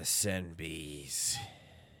 I'm going to send bees.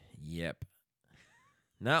 Yep.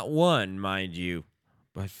 Not 1, mind you,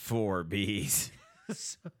 but 4 bees.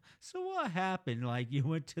 so what happened? Like, you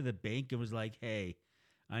went to the bank and was like, hey,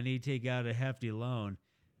 I need to take out a hefty loan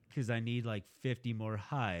because I need like 50 more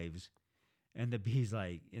hives. And the bees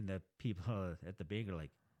like, and the people at the bank are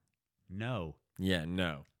like, no, Yeah,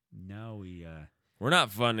 no. we're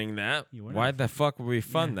not funding that. Yeah, we're Why not the fuck would we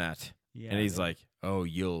fund that? Yeah, And he's like, oh,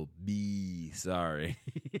 you'll be sorry.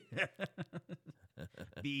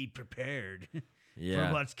 be prepared for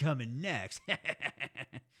Yeah. what's coming next.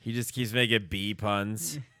 He just keeps making bee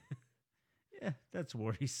puns. Yeah, that's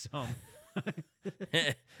worrisome.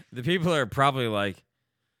 The people are probably like,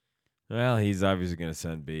 well, he's obviously going to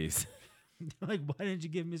send bees. Like, why didn't you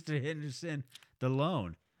give Mr. Henderson the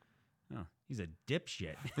loan? Oh, he's a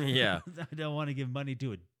dipshit. Yeah. I don't want to give money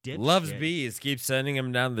to a dipshit. Loves bees. Keeps sending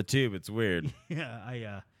him down the tube. It's weird.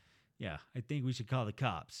 Yeah, I think we should call the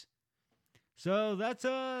cops. So that's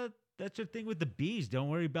your thing with the bees. Don't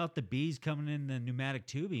worry about the bees coming in the pneumatic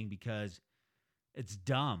tubing because it's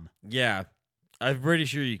dumb. Yeah. I'm pretty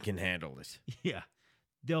sure you can handle it. Yeah,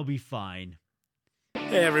 they'll be fine.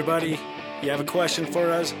 Hey everybody, you have a question for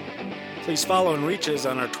us? Please follow and reach us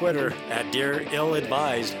on our Twitter at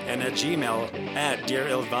DearIllAdvised and at Gmail at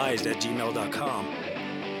DearIllAdvised@gmail.com.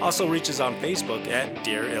 Also reach us on Facebook at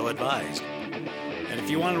Dear Ill Advised. And if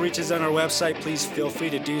you want to reach us on our website, please feel free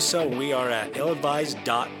to do so. We are at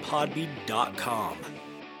illadvised.podbean.com.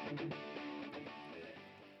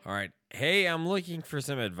 All right. Hey, I'm looking for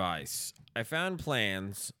some advice. I found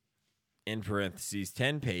plans, in parentheses,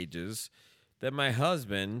 10 pages, that my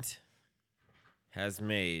husband has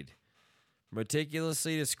made,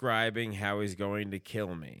 meticulously describing how he's going to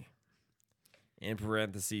kill me. In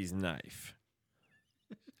parentheses, knife.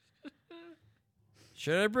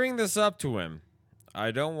 Should I bring this up to him?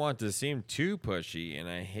 I don't want to seem too pushy, and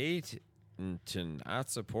I hate to not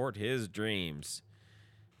support his dreams.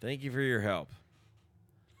 Thank you for your help.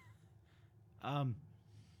 I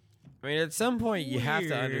mean, at some point, you have to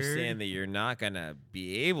Weird. understand that you're not going to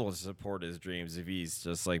be able to support his dreams if he's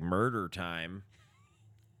just like murder time.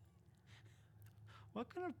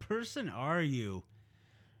 What kind of person are you?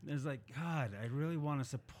 There's like, God, I really want to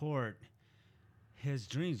support his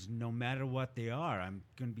dreams no matter what they are. I'm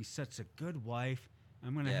going to be such a good wife.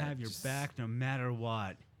 I'm going to Yeah, have your just- back no matter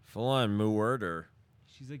what. Full on murder.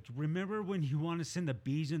 She's like, remember when you want to send the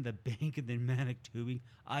bees in the bank and the pneumatic tubing?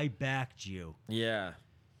 I backed you. Yeah.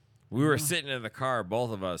 We were sitting in the car,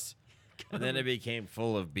 both of us, and then it became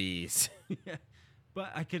full of bees. Yeah.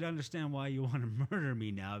 But I could understand why you want to murder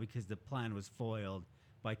me now because the plan was foiled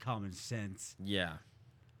by common sense. Yeah.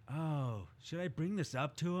 Oh, should I bring this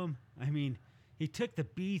up to him? I mean, he took the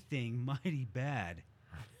bee thing mighty bad.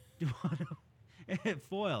 It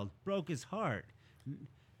foiled, broke his heart.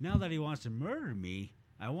 Now that he wants to murder me,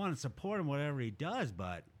 I want to support him whatever he does,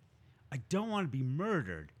 but I don't want to be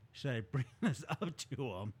murdered. Should I bring this up to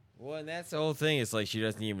him? Well, and that's the whole thing. It's like she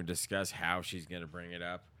doesn't even discuss how she's going to bring it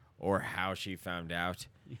up or how she found out.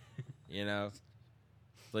 You know?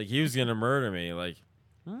 Like, he was going to murder me. Like,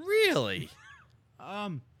 really?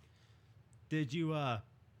 Did you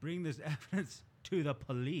bring this evidence to the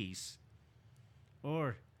police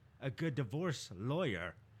or a good divorce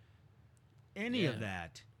lawyer? Any of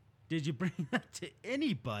that? Did you bring that to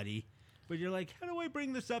anybody? But you're like, how do I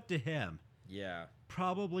bring this up to him? Yeah.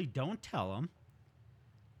 Probably don't tell him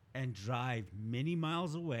and drive many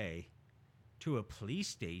miles away to a police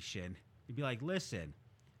station and be like, listen,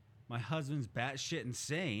 my husband's batshit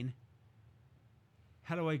insane.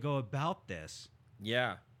 How do I go about this?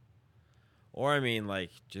 Yeah. Or, I mean,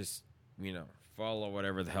 like, just, you know, follow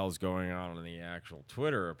whatever the hell's going on the actual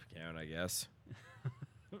Twitter account, I guess.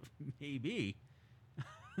 Maybe.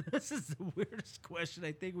 This is the weirdest question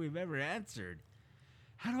I think we've ever answered.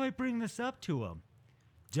 How do I bring this up to him?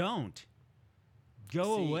 Don't.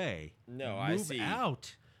 Go away. No, I see. Move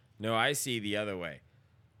out. No, I see the other way.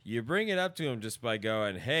 You bring it up to him just by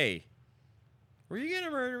going, hey, were you going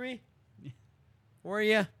to murder me? Were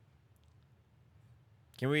you?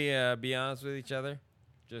 Can we be honest with each other?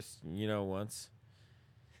 Just, you know, once.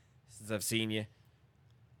 Since I've seen you.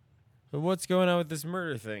 But what's going on with this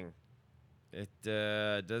murder thing? It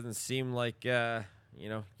doesn't seem like, you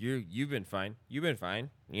know, you've been fine. You've been fine.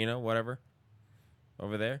 You know, whatever.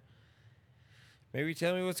 Over there. Maybe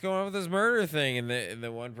tell me what's going on with this murder thing. And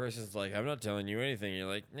the one person's like, I'm not telling you anything. You're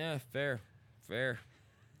like, yeah, fair.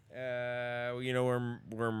 You know,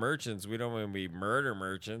 we're merchants. We don't want to be murder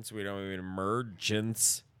merchants. We don't want to be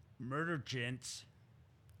merchants. Murder gents.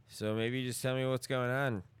 So maybe just tell me what's going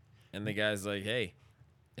on. And the guy's like, hey,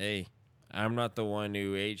 I'm not the one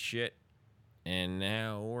who ate shit. And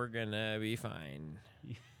now we're going to be fine.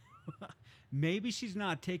 Maybe she's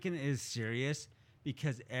not taking it as serious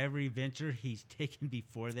because every venture he's taken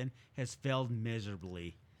before then has failed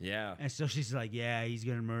miserably. Yeah. And so she's like, yeah, he's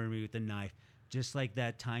going to murder me with a knife. Just like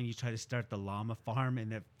that time you tried to start the llama farm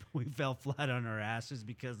and we fell flat on our asses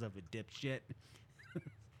because of a dipshit.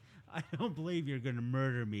 I don't believe you're going to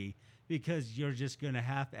murder me because you're just going to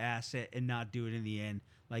half-ass it and not do it in the end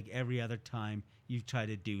like every other time you try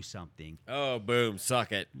to do something. Oh, boom.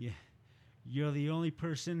 Suck it. Yeah. You're the only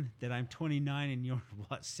person that I'm 29 and you're,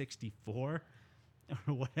 64?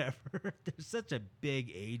 Or whatever. There's such a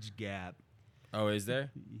big age gap. Oh, is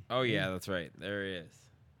there? Oh, yeah, that's right. There he is.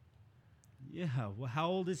 Yeah. Well, how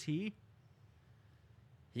old is he?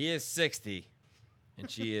 He is 60, and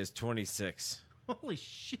she is 26. Holy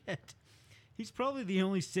shit. He's probably the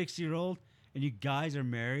only 6-year-old, and you guys are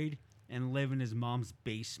married and live in his mom's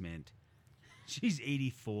basement. She's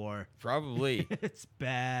 84. Probably. It's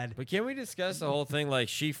bad. But can we discuss the whole thing? Like,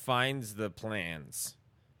 she finds the plans.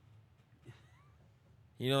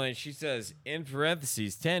 You know, and she says, in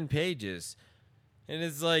parentheses, 10 pages. And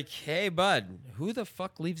it's like, hey, bud, who the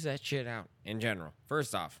fuck leaves that shit out in general?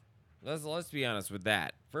 First off, let's be honest with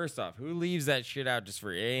that. First off, who leaves that shit out just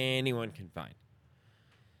for anyone can find?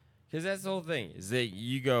 Because that's the whole thing, is that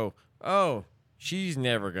you go, oh, she's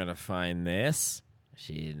never going to find this.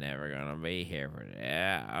 She's never going to be here for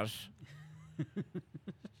that.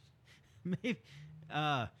 Maybe,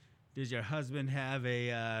 does your husband have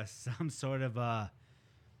a some sort of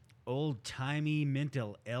old-timey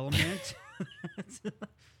mental ailment?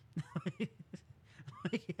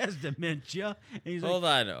 Like he has dementia. And he's Hold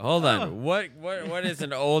like, on. What is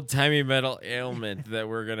an old-timey mental ailment that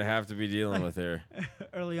we're going to have to be dealing with here?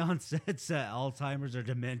 Early onsets Alzheimer's or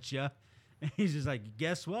dementia. And he's just like,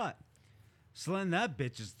 guess what? Slit that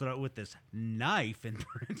bitch's throat with this knife in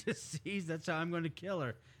parentheses. That's how I'm going to kill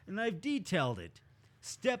her. And I've detailed it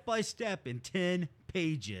step by step in 10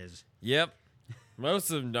 pages. Yep.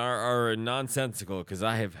 Most of them are nonsensical because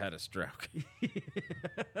I have had a stroke.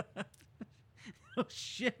 Oh,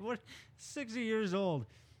 shit. What? 60 years old.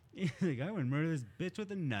 He's like, I would murder this bitch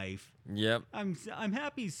with a knife. Yep. I'm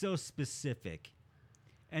happy he's so specific.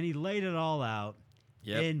 And he laid it all out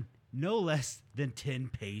in no less than 10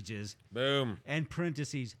 pages. Boom. And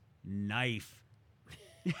parentheses, knife.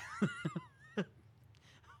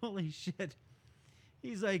 Holy shit.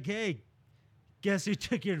 He's like, hey, guess who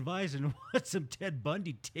took your advice and watched some Ted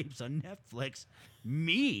Bundy tapes on Netflix?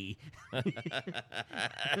 Me.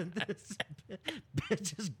 This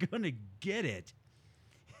bitch is going to get it.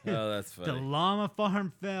 Oh, that's funny. The llama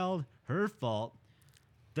farm failed. Her fault.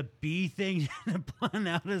 The bee thing didn't plan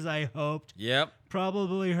out as I hoped. Yep.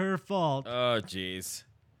 Probably her fault. Oh, jeez.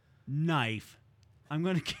 Knife. I'm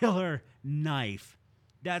going to kill her. Knife.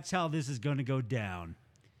 That's how this is going to go down.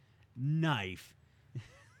 Knife.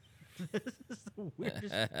 This is the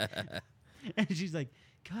weirdest. And she's like,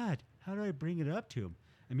 God, how do I bring it up to him?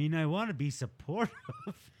 I mean, I want to be supportive.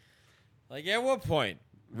 Like, at what point,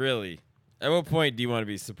 really? At what point do you want to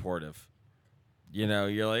be supportive? You know,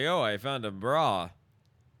 you're like, oh, I found a bra.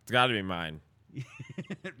 It's got to be mine.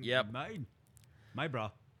 Yep. My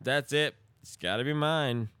bra. That's it. It's got to be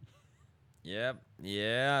mine. Yep.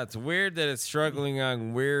 Yeah. It's weird that it's struggling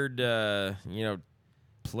on weird,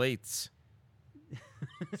 plates.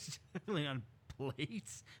 Struggling on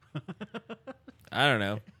plates. I don't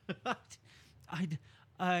know.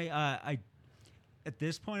 I at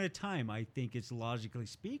this point in time, I think it's logically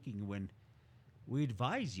speaking when we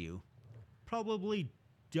advise you, probably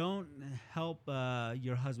don't help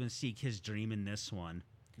your husband seek his dream in this one.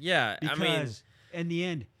 Yeah. Because in the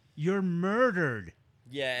end, you're murdered.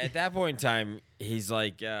 Yeah, at that point in time, he's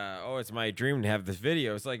like, "Oh, it's my dream to have this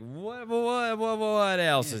video." It's like, what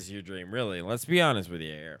else is your dream, really? Let's be honest with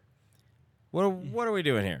you here. What are we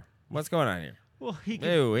doing here? What's going on here? Well, he could,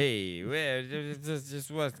 Oh, hey,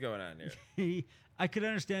 just what's going on here? I could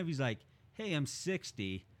understand if he's like, "Hey, I'm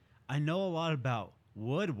 60. I know a lot about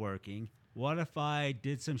woodworking. What if I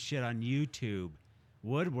did some shit on YouTube,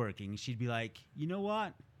 woodworking?" She'd be like, "You know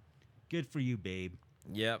what? Good for you, babe.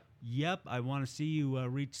 Yep. I want to see you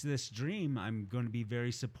reach this dream. I'm going to be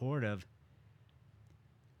very supportive."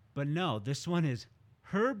 But no, this one is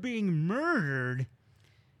her being murdered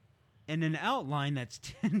in an outline that's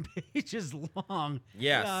 10 pages long.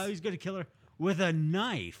 Yes. He's going to kill her with a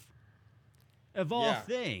knife, of all Yeah.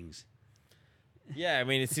 things. Yeah, I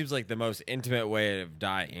mean, it seems like the most intimate way of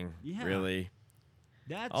dying, Yeah. really.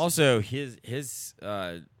 That's Also, his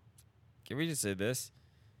can we just say this?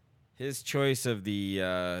 His choice of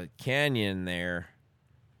the canyon there,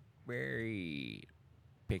 very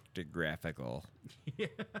pictographical. Yeah.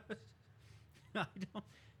 I don't.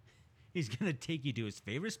 He's going to take you to his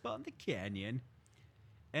favorite spot in the canyon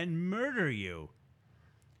and murder you.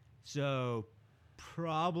 So,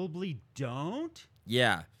 probably don't.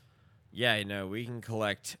 Yeah. Yeah, we can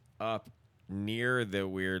collect up near the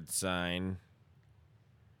weird sign.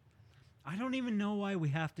 I don't even know why we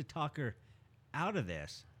have to talk her out of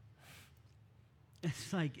this.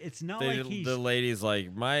 It's like, it's not like he's... The lady's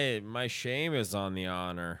like, my shame is on the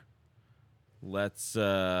honor. Let's dance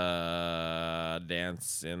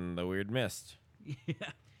in the weird mist.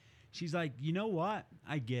 Yeah. She's like, you know what?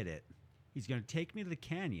 I get it. He's going to take me to the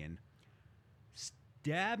canyon,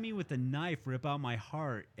 stab me with a knife, rip out my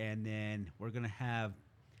heart, and then we're going to have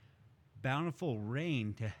bountiful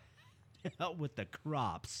rain to help with the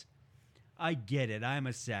crops. I get it. I'm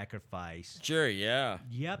a sacrifice. Sure, yeah.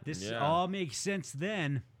 Yep, this Yeah. all makes sense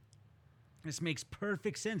then. This makes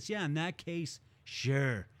perfect sense. Yeah, in that case,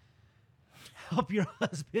 sure. Help your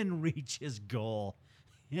husband reach his goal.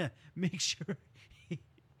 Yeah, make sure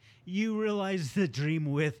you realize the dream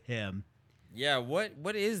with him. Yeah,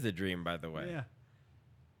 what is the dream, by the way? Yeah.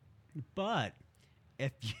 But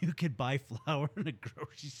if you could buy flour in a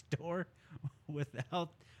grocery store without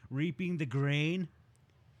reaping the grain,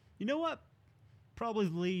 you know what?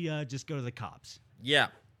 Probably just go to the cops. Yeah.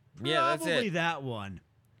 Yeah, that's Probably it. that one.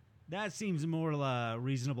 That seems more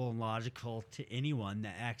reasonable and logical to anyone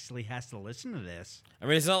that actually has to listen to this. I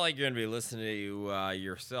mean, it's not like you're going to be listening to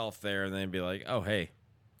yourself there and then be like, oh, hey,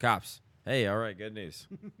 cops. Hey, all right, good news.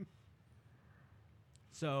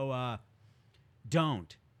 So,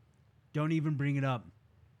 don't even bring it up.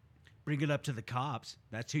 Bring it up to the cops.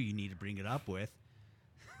 That's who you need to bring it up with.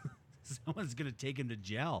 Someone's going to take him to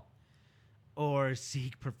jail or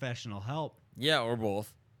seek professional help. Yeah, or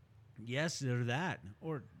both. Yes, or that.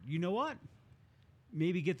 Or, you know what?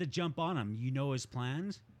 Maybe get the jump on him. You know his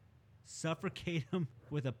plans? Suffocate him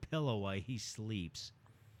with a pillow while he sleeps.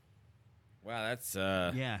 Wow, that's...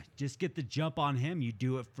 Yeah, just get the jump on him. You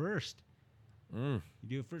do it first. Mm. You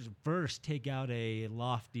do it first. First, take out a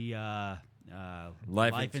lofty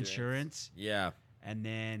Life insurance. Yeah. And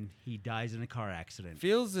then he dies in a car accident.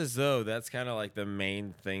 Feels as though that's kind of like the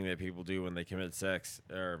main thing that people do when they commit sex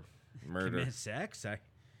or murder. Commit sex?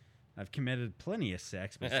 I've committed plenty of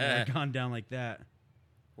sex, but it's never gone down like that.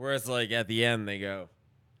 Whereas, like, at the end, they go,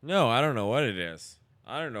 no, I don't know what it is.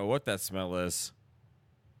 I don't know what that smell is.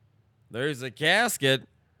 There's a casket.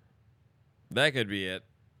 That could be it.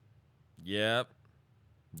 Yep.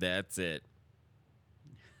 That's it.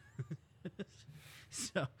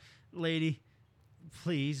 So, lady,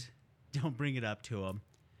 please don't bring it up to him.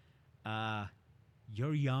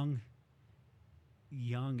 You're young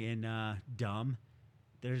and dumb.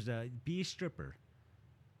 Be a stripper.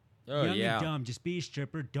 Oh, young yeah. and dumb. Just be a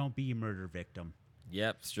stripper. Don't be a murder victim.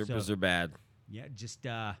 Yep. Strippers So- are bad. Yeah, just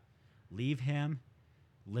leave him.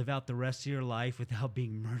 Live out the rest of your life without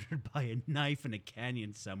being murdered by a knife in a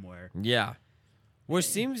canyon somewhere. Yeah. Which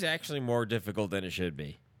seems actually more difficult than it should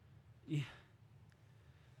be.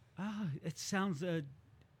 It sounds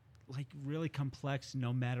like really complex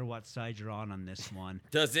no matter what side you're on this one.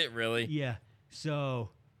 Does it really? Yeah. So,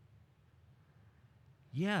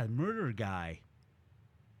 yeah, murder guy.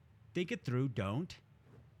 Think it through. Don't.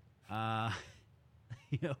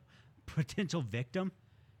 Potential victim.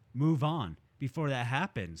 Move on before that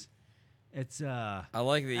happens. It's I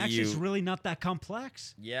like that actually you. it's really not that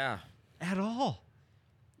complex Yeah. at all.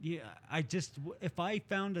 Yeah, if I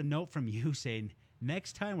found a note from you saying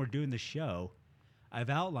next time we're doing the show, I've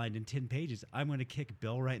outlined in 10 pages, I'm going to kick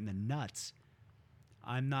Bill right in the nuts.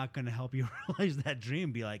 I'm not going to help you realize that dream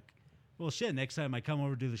and be like, well, shit, next time I come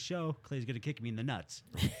over to the show, Clay's going to kick me in the nuts.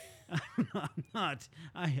 I'm not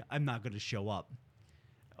going to show up.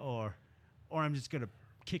 Or I'm just going to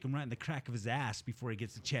kick him right in the crack of his ass before he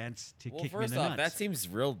gets a chance to kick me in the nuts. First off, that seems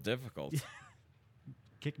real difficult.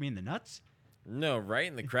 Kick me in the nuts? No, right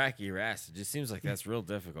in the crack of your ass. It just seems like that's real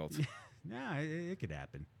difficult. Nah, it could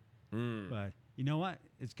happen. But you know what?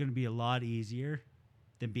 It's going to be a lot easier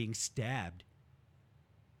than being stabbed.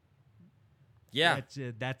 Yeah.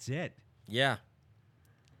 That's it. Yeah.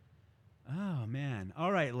 Oh, man.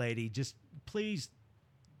 All right, lady. Just please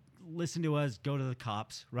listen to us. Go to the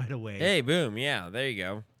cops right away. Hey, boom. Yeah, there you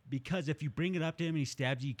go. Because if you bring it up to him and he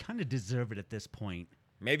stabs you, you kind of deserve it at this point.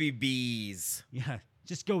 Maybe bees. Yeah,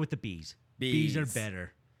 just go with the bees. Bees. Bees are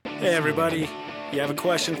better. Hey, everybody. You have a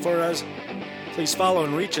question for us? Please follow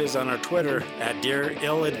and reach us on our Twitter at Dear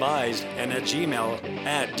Ill Advised and at Gmail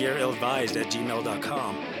at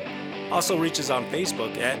dearilladvised@gmail.com. Also reach us on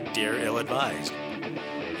Facebook at Dear Ill Advised.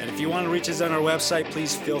 And if you want to reach us on our website,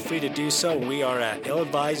 please feel free to do so. We are at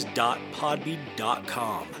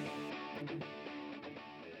illadvised.podbean.com.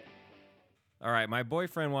 All right, my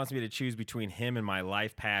boyfriend wants me to choose between him and my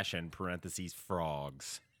life passion, parentheses,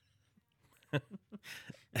 frogs.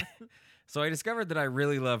 So I discovered that I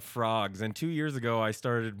really love frogs, and 2 years ago I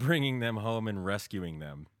started bringing them home and rescuing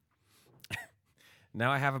them.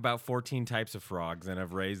 Now I have about 14 types of frogs, and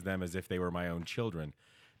I've raised them as if they were my own children.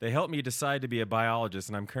 They helped me decide to be a biologist,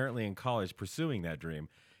 and I'm currently in college pursuing that dream.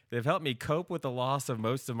 They've helped me cope with the loss of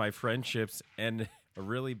most of my friendships and a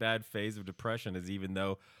really bad phase of depression, as even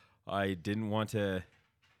though I didn't want to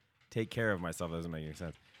take care of myself. That doesn't make any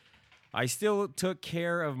sense. I still took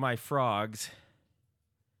care of my frogs.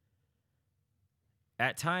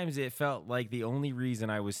 At times, it felt like the only reason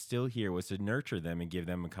I was still here was to nurture them and give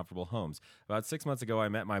them comfortable homes. About 6 months ago, I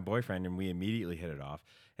met my boyfriend, and we immediately hit it off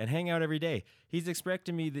and hang out every day. He expressed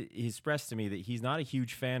to me that he's not a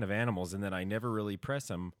huge fan of animals and that I never really press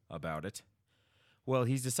him about it. Well,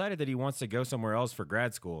 he's decided that he wants to go somewhere else for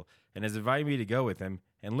grad school and has invited me to go with him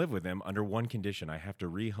and live with him under one condition. I have to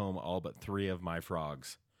rehome all but 3 of my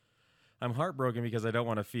frogs. I'm heartbroken because I don't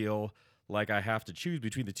want to feel like I have to choose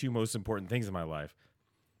between the 2 most important things in my life.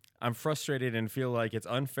 I'm frustrated and feel like it's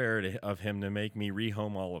unfair of him to make me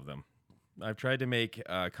rehome all of them. I've tried to make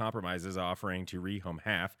compromises, offering to rehome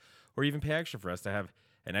half or even pay extra for us to have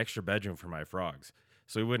an extra bedroom for my frogs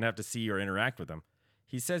so we wouldn't have to see or interact with them.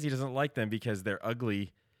 He says he doesn't like them because they're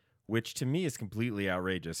ugly, which to me is completely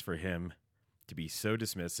outrageous for him to be so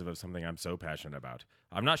dismissive of something I'm so passionate about.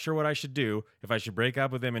 I'm not sure what I should do, if I should break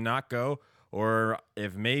up with him and not go, or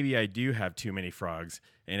if maybe I do have too many frogs,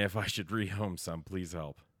 and if I should rehome some. Please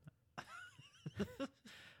help.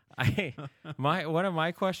 One of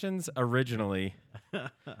my questions originally,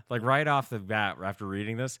 like right off the bat after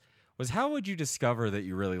reading this, was how would you discover that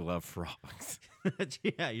you really love frogs?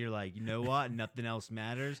 Yeah, you're like, you know what? Nothing else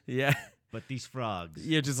matters Yeah. but these frogs.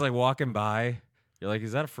 You're just like walking by. You're like,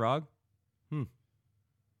 is that a frog?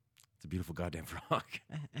 It's a beautiful goddamn frog.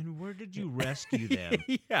 And where did you rescue them?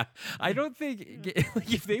 Yeah. I don't think,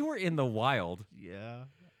 like, if they were in the wild, Yeah.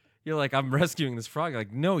 you're like, I'm rescuing this frog.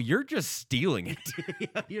 Like, no, you're just stealing it.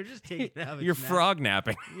 Yeah, you're just taking it out of its You're mouth. frog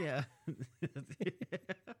napping. Yeah.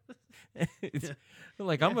 It's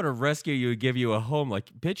like, I'm going to rescue you and give you a home.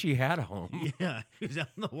 Like, bitch, he had a home. Yeah. He's out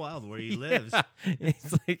in the wild where he lives. Yeah.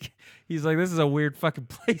 He's like, this is a weird fucking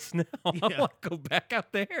place now. I Yeah. want to go back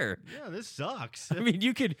out there. Yeah, this sucks. I mean,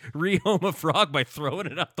 you could rehome a frog by throwing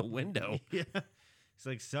it out the window. Yeah. It's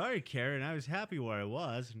like, sorry, Karen, I was happy where I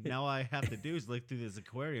was. Now all I have to do is look through this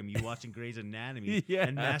aquarium, you watching Grey's Anatomy, Yeah.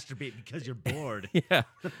 and masturbate because you're bored. Yeah.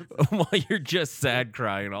 While you're just sad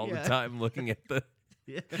crying all Yeah. the time looking at the...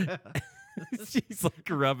 Yeah. She's like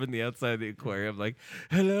rubbing the outside of the aquarium like,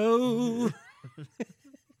 hello.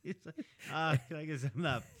 It's like, can I get some of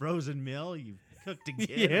that frozen meal you cooked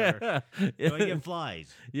together? Yeah. Do I get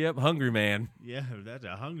flies? Yep, hungry man. Yeah, that's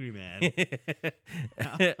a hungry man.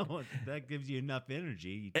 That gives you enough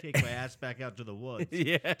energy. You take my ass back out to the woods.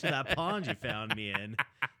 Yeah. To that pond you found me in.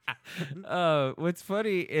 What's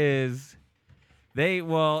funny is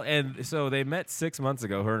So they met 6 months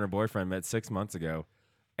ago. Her and her boyfriend met 6 months ago,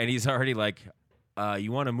 and he's already like,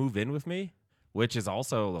 "You want to move in with me?" Which is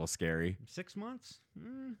also a little scary. 6 months?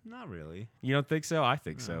 Not really. You don't think so? I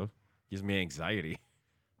think so. Gives me anxiety.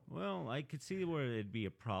 Well, I could see where it'd be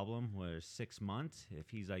a problem where 6 months, if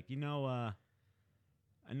he's like, I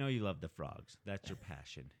know you love the frogs. That's your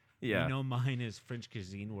passion. Yeah. You know mine is French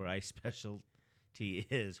cuisine where I specialty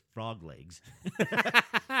is frog legs.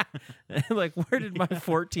 Like, where did my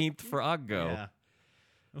 14th frog go? Yeah.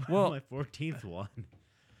 Well- my 14th one.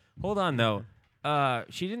 Hold on, though.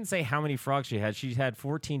 She didn't say how many frogs she had. She had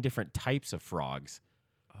 14 different types of frogs.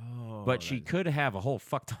 Oh. But she could have a whole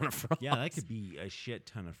fuck ton of frogs. Yeah, that could be a shit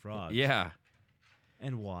ton of frogs. Yeah.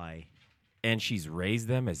 And why? And she's raised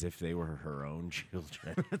them as if they were her own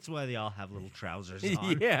children. That's why they all have little trousers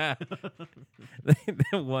on. Yeah.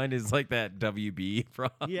 The one is like that WB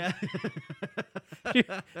frog. Yeah. She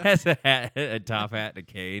has a hat, a top hat, and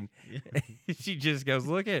a cane. She just goes,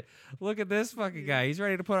 look at this fucking guy. He's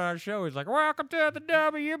ready to put on a show. He's like, welcome to the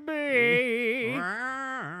WB.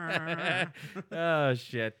 Oh,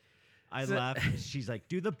 shit. I laugh. She's like,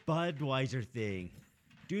 do the Budweiser thing.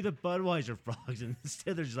 Do the Budweiser frogs. And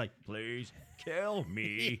instead they're just like, please kill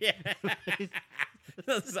me.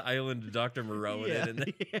 This island of Dr. Moreau in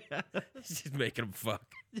it. And she's making him fuck.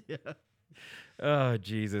 Yeah. Oh,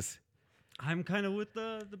 Jesus. I'm kind of with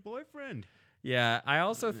the boyfriend. Yeah, I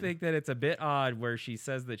also think that it's a bit odd where she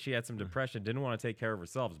says that she had some depression, didn't want to take care of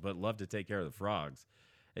herself, but loved to take care of the frogs.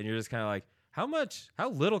 And you're just kind of like, how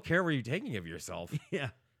little care were you taking of yourself?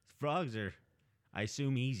 Yeah. Frogs are, I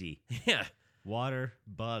assume, easy. Yeah. Water,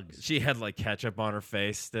 bugs. She had like ketchup on her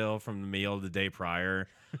face still from the meal the day prior.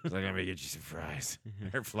 She's like, I'm going to get you some fries.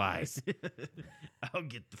 Or flies. I'll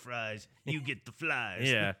get the fries. You get the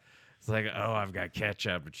flies. Yeah. It's like, oh, I've got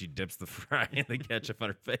ketchup. And she dips the fry in the ketchup on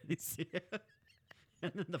her face. Yeah.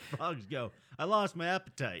 And then the frogs go, I lost my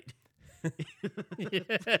appetite.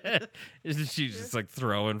 She's just like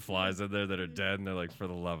throwing flies in there that are dead. And they're like, for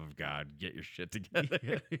the love of God, get your shit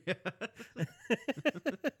together.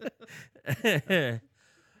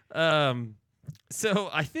 So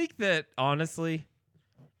I think that honestly,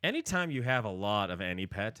 anytime you have a lot of any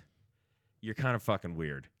pet, you're kind of fucking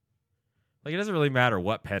weird. Like, it doesn't really matter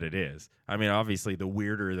what pet it is. I mean, obviously, the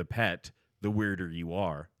weirder the pet, the weirder you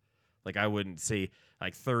are. Like, I wouldn't say,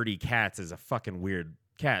 like, 30 cats is a fucking weird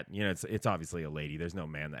cat. You know, it's obviously a lady. There's no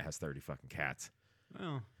man that has 30 fucking cats.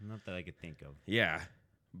 Well, not that I could think of. Yeah.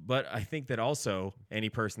 But I think that also any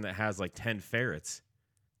person that has, like, 10 ferrets,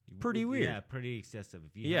 pretty weird. Yeah, pretty excessive.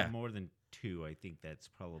 If you have more than 2, I think that's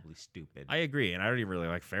probably stupid. I agree, and I don't even really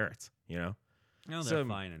like ferrets, you know? No, they're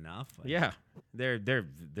fine enough. Yeah,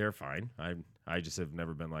 they're fine. I just have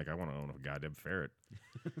never been like, I want to own a goddamn ferret.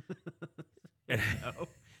 No.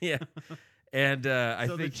 Yeah, and I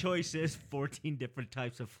so think the choice is 14 different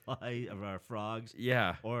types of frogs.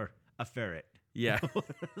 Yeah, or a ferret. Yeah,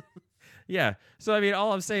 yeah. So I mean,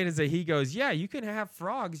 all I'm saying is that he goes, yeah, you can have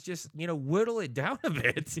frogs, just whittle it down a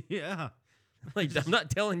bit. Yeah, like I'm not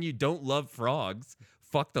telling you don't love frogs.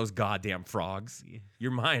 Fuck those goddamn frogs. Yeah.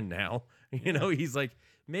 You're mine now. He's like,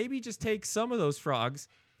 maybe just take some of those frogs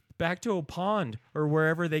back to a pond or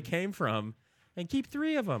wherever they came from and keep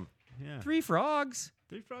 3 of them. Yeah. 3 frogs.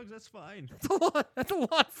 3 frogs, that's fine. That's a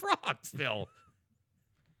lot of frogs still.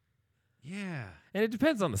 Yeah. And it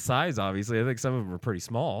depends on the size, obviously. I think some of them are pretty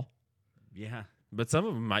small. Yeah. But some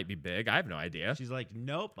of them might be big. I have no idea. She's like,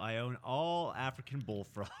 nope, I own all African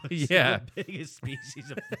bullfrogs. Yeah. The biggest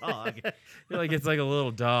species of frog. You're like, it's like a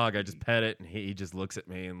little dog. I just pet it, and he just looks at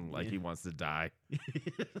me and like he wants to die.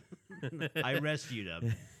 I rescued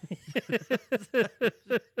him.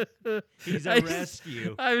 He's a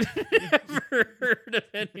rescue. I've never heard of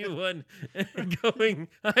anyone going,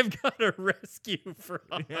 I've got a rescue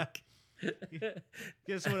frog. Yeah.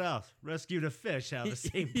 Guess what else? Rescued a fish out of the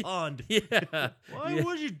same pond. Yeah. Why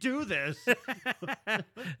would you do this?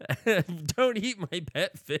 Don't eat my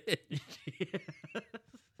pet fish.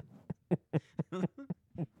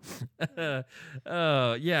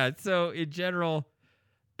 Yeah. So in general,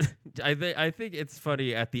 I think it's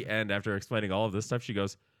funny at the end after explaining all of this stuff. She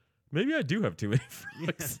goes, "Maybe I do have too many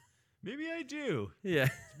frogs." Yeah. Maybe I do. Yeah.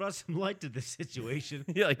 It's brought some light to this situation.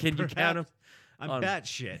 Yeah. Like, can you count them? I'm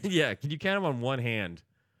batshit. Yeah. Can you count them on one hand?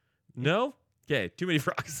 No. Okay. Too many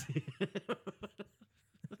frogs.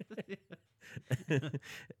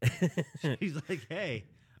 He's like, hey,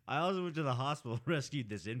 I also went to the hospital and rescued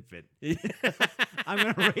this infant. I'm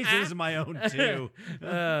going to raise it as my own, too.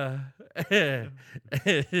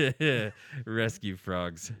 Rescue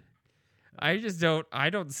frogs. I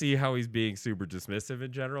don't see how he's being super dismissive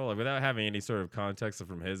in general. Like, without having any sort of context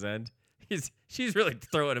from his end. she's really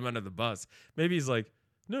throwing him under the bus. Maybe he's like,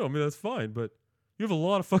 no, I mean that's fine, but you have a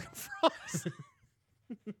lot of fucking frogs.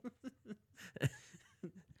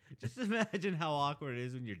 Just imagine how awkward it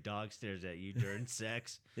is when your dog stares at you during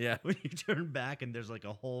sex. Yeah. When you turn back and there's like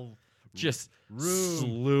a whole Just room.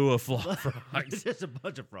 slew of frogs. Just a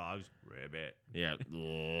bunch of frogs. Ribbit. Yeah.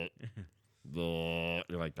 You're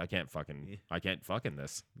like, I can't fucking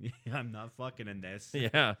this. I'm not fucking in this.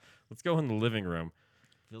 Yeah. Let's go in the living room.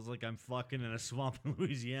 Feels like I'm fucking in a swamp in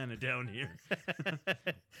Louisiana down here.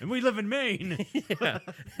 And we live in Maine. Yeah.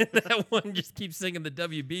 That one just keeps singing the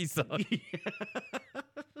WB song.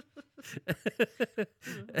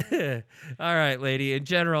 All right, lady. In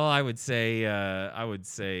general, I would say,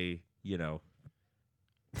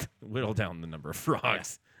 whittle down the number of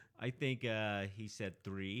frogs. I think he said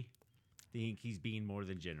 3. I think he's being more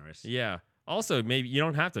than generous. Yeah. Also, maybe you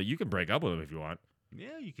don't have to. You can break up with him if you want.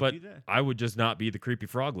 Yeah, you can But do that. I would just not be the creepy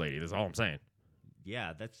frog lady. That's all I'm saying.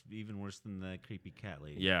 Yeah, that's even worse than the creepy cat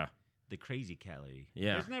lady. Yeah. The crazy cat lady.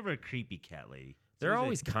 Yeah. There's never a creepy cat lady. They're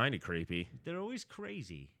always kind of creepy. They're always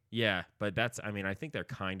crazy. Yeah, but I think they're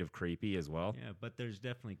kind of creepy as well. Yeah, but there's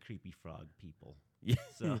definitely creepy frog people. Yeah.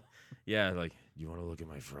 So Yeah, like, you want to look at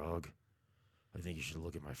my frog? I think you should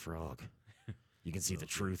look at my frog. You can see the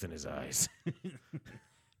truth in his eyes.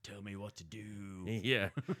 tell me what to do. Yeah.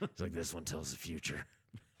 It's like, this one tells the future.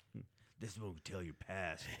 This won't tell your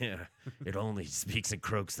past. Yeah. It only speaks and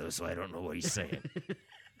croaks, though, so I don't know what he's saying.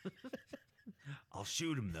 I'll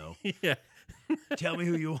shoot him though. Yeah. Tell me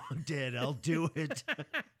who you want dead. I'll do it.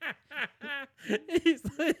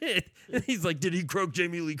 He's like, did he croak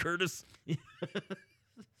Jamie Lee Curtis?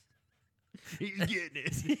 He's getting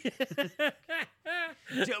it.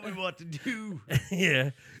 Tell me what to do. Yeah.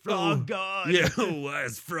 Frog God. Yeah,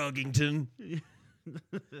 wise Froggington.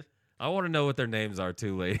 I want to know what their names are,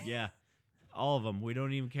 too, lady. Yeah. All of them. We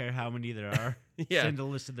don't even care how many there are. Yeah. Send a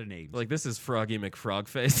list of their names. Like, this is Froggy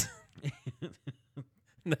McFrogface.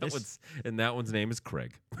 And that one's name is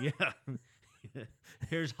Craig. Yeah.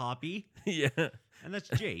 Here's Hoppy. Yeah. And that's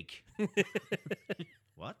Jake.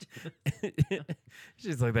 What?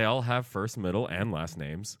 She's like, they all have first, middle, and last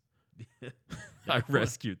names. I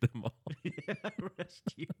rescued them all. Yeah, I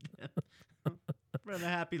rescued them from a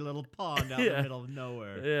happy little pond out in the middle of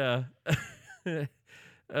nowhere. Yeah.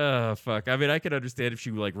 Oh, fuck. I mean, I could understand if she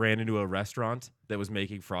like ran into a restaurant that was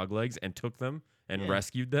making frog legs and took them and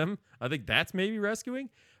rescued them. I think that's maybe rescuing.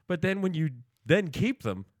 But then when you then keep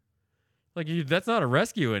them, like that's not a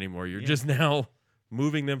rescue anymore. You're just now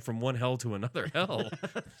moving them from one hell to another hell.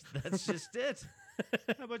 That's just it.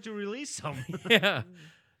 How about you release them? Yeah.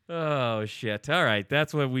 Oh, shit. All right.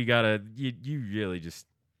 That's what we got to... You really just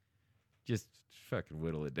fucking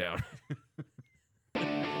whittle it down.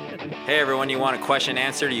 Hey everyone, you want a question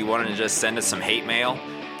answered? You want to just send us some hate mail?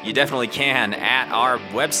 You definitely can at our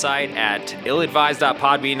website at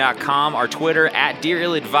illadvised.podbean.com, our Twitter at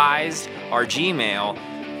DearIlladvised, our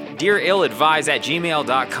Gmail,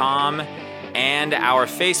 DearIlladvised@gmail.com, and our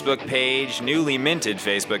Facebook page, newly minted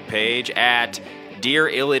Facebook page, at Dear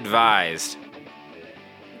Ill-Advised.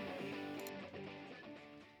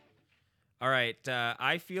 All right,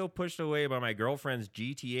 I feel pushed away by my girlfriend's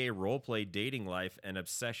GTA roleplay dating life and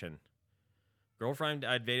obsession. Girlfriend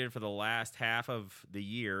I'd dated for the last half of the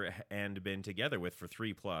year and been together with for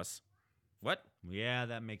 3+. What? Yeah,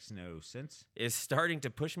 that makes no sense. Is starting to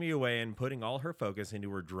push me away and putting all her focus into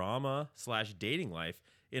her drama/dating life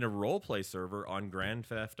in a roleplay server on Grand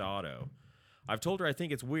Theft Auto. I've told her I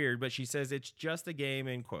think it's weird, but she says it's just a game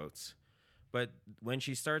in quotes. But when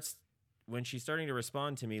she's starting to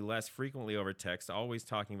respond to me less frequently over text, always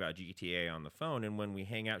talking about GTA on the phone, and when we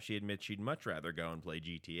hang out, she admits she'd much rather go and play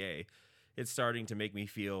GTA. It's starting to make me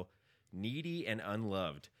feel needy and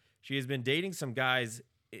unloved. She has been dating some guys,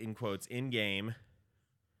 in quotes, in-game,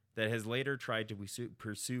 that has later tried to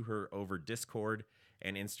pursue her over Discord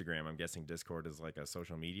and Instagram. I'm guessing Discord is like a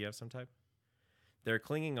social media of some type. They're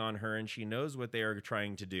clinging on her, and she knows what they are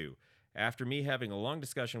trying to do. After me having a long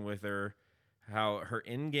discussion with her, how her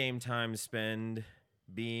in-game time spent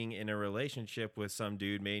being in a relationship with some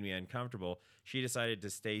dude made me uncomfortable, she decided to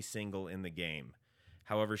stay single in the game.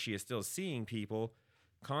 However, she is still seeing people,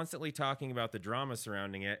 constantly talking about the drama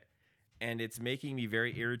surrounding it, and it's making me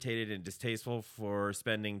very irritated and distasteful for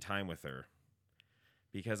spending time with her.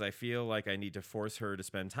 Because I feel like I need to force her to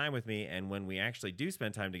spend time with me, and when we actually do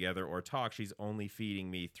spend time together or talk, she's only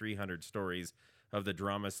feeding me 300 stories of the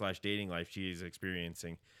drama/dating life she is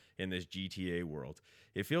experiencing in this GTA world.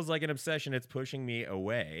 It feels like an obsession. It's pushing me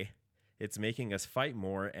away. It's making us fight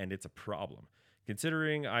more, and it's a problem.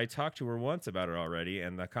 Considering I talked to her once about it already,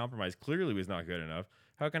 and the compromise clearly was not good enough,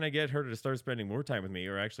 How can I get her to start spending more time with me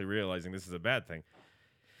or actually realizing this is a bad thing?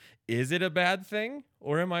 Is it a bad thing,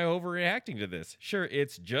 or am I overreacting to this? Sure,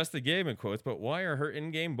 it's just a game in quotes, but why are her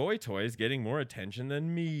in-game boy toys getting more attention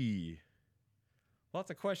than me?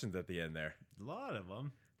 Lots of questions at the end there. A lot of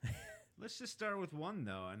them. Let's just start with one,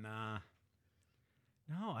 though. And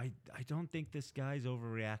no, I don't think this guy's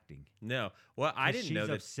overreacting. No. Well, I didn't know She's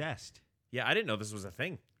that. obsessed. Yeah, I didn't know this was a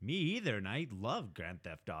thing. Me either, and I love Grand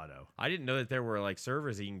Theft Auto. I didn't know that there were like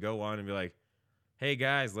servers that you can go on and be like, hey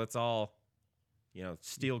guys, let's all,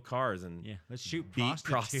 steal cars and Yeah, let's shoot beat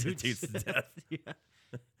prostitutes to death. Yeah.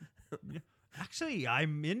 Actually,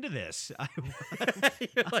 I'm into this.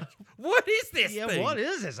 You're like, what is this Yeah, thing? what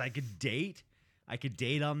is this? I could date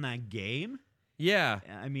on that game. Yeah.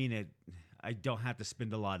 I mean, I don't have to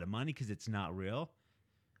spend a lot of money because it's not real.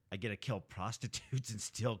 I get to kill prostitutes and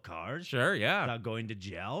steal cars. Sure, yeah. Without going to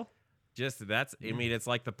jail. I mean, it's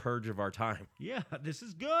like the purge of our time. Yeah, this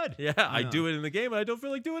is good. Yeah, I do it in the game, and I don't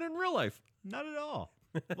feel like doing it in real life. Not at all.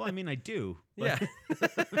 Well, I mean, I do. But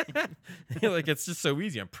Yeah. Like, it's just so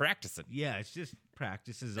easy. I'm practicing. yeah, it's just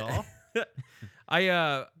practice is all.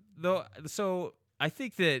 So I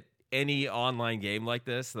think that any online game like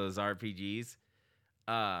this, those RPGs,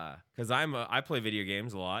 because I play video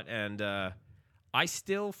games a lot, and I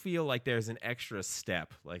still feel like there's an extra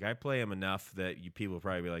step. Like, I play them enough that people will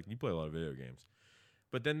probably be like, you play a lot of video games.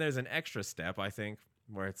 But then there's an extra step, I think,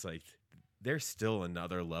 where it's like, there's still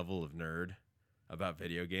another level of nerd about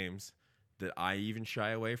video games that I even shy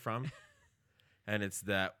away from. And it's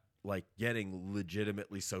that, like, getting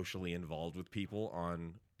legitimately socially involved with people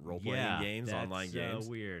on role-playing games, that's, online games.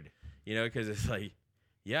 Weird. Because it's like,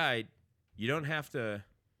 you don't have to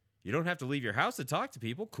leave your house to talk to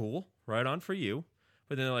people. Cool. Right on for you.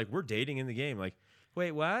 But then they're like, we're dating in the game. Like,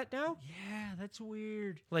 wait, what now? Yeah, that's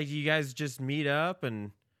weird. Like, you guys just meet up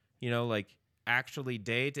and, like, actually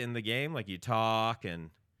date in the game? Like, you talk and,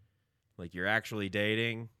 like, you're actually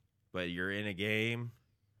dating, but you're in a game.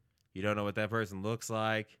 You don't know what that person looks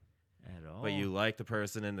like. At all. But you like the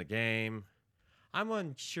person in the game. I'm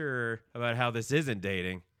unsure about how this isn't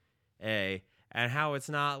dating, and how it's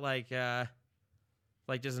not like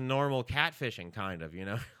just normal catfishing kind of,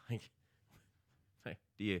 like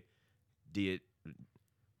do you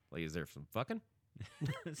like, is there some fucking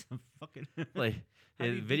Some fucking like How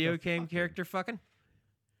do is you video think of game fucking? character fucking?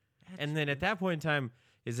 And then at that point in time,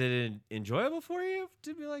 is it enjoyable for you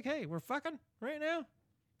to be like, hey, we're fucking right now?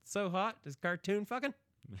 It's so hot, is cartoon fucking?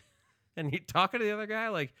 And you talking to the other guy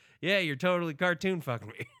like, yeah, you're totally cartoon fucking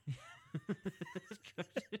me.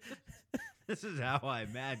 This is how I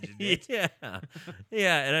imagined it. Yeah.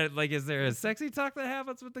 And is there a sexy talk that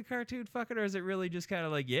happens with the cartoon fucking, or is it really just kind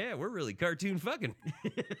of like, yeah, we're really cartoon fucking?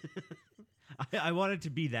 I want it to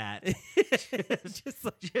be that. just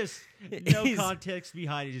no He's- context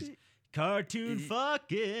behind it. Just cartoon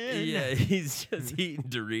fucking. Yeah, he's just eating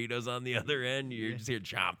Doritos on the other end. You're just here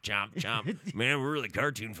chomp, chomp, chomp. Man, we're really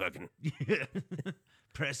cartoon fucking.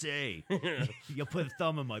 Press A. You'll put a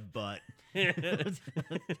thumb in my butt. It's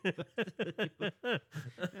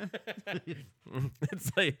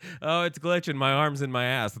like, oh, it's glitching. My arm's in my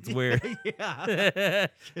ass. It's weird. Yeah.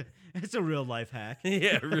 It's a real life hack.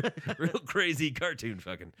 Yeah, real crazy cartoon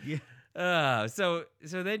fucking. Yeah. So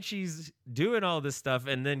then she's doing all this stuff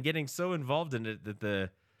and then getting so involved in it that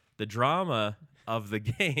the drama of the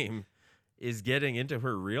game is getting into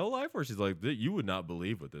her real life, where she's like, you would not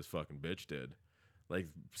believe what this fucking bitch did. Like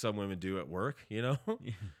some women do at work,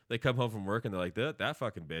 They come home from work and they're like, that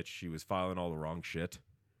fucking bitch, she was filing all the wrong shit.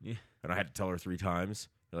 Yeah. And I had to tell her 3 times.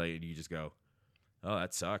 Like, you just go, oh,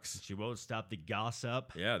 that sucks. She won't stop the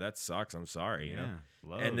gossip. Yeah, that sucks. I'm sorry.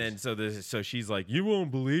 Blows. And then so she's like, you won't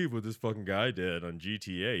believe what this fucking guy did on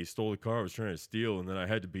GTA. He stole a car I was trying to steal, and then I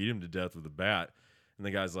had to beat him to death with a bat. And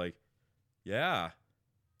the guy's like, yeah,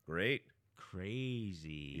 great.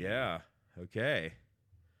 Crazy. Yeah, okay.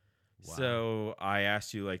 Wow. So I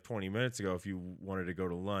asked you like 20 minutes ago if you wanted to go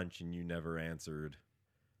to lunch, and you never answered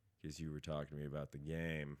because you were talking to me about the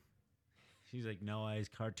game. She's like, no eyes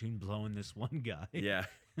cartoon blowing this one guy. Yeah.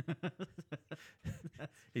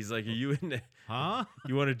 He's like, are you in? Huh?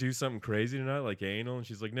 You want to do something crazy tonight, like anal? And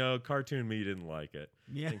she's like, no, cartoon me didn't like it.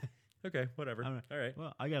 Yeah. Okay, whatever. All right.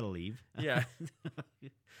 Well, I gotta leave. Yeah.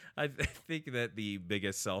 I think that the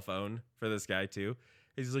biggest cell phone for this guy too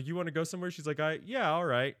is he's like, you want to go somewhere? She's like, yeah, all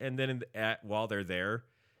right. And then while they're there,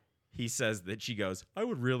 he says that she goes, I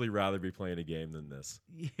would really rather be playing a game than this.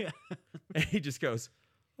 Yeah. And he just goes,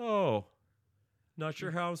 oh, not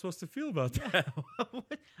sure how I'm supposed to feel about that.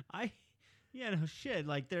 Yeah, no shit.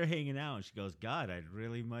 Like they're hanging out, and she goes, "God, I'd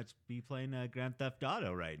really much be playing Grand Theft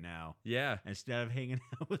Auto right now Yeah. instead of hanging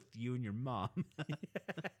out with you and your mom."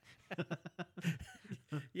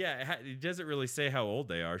 Yeah, it doesn't really say how old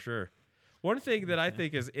they are, sure. One thing that I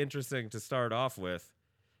think is interesting to start off with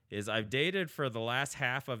is I've dated for the last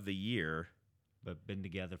half of the year But been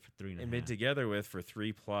together for 3.5. and been together with for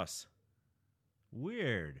 3+.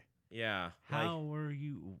 Weird. Yeah. How were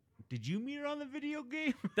you? Did you meet her on the video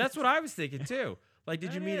game? That's what I was thinking too. Like, did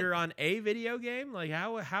That you meet it? her on a video game? Like,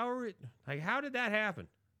 how did that happen?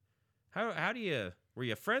 How do you, were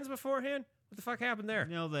you friends beforehand? What the fuck happened there?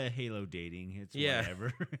 No, the Halo dating. It's Yeah.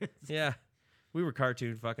 whatever. Yeah. We were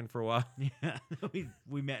cartoon fucking for a while. Yeah,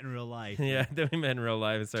 we met in real life. Yeah, then we met in real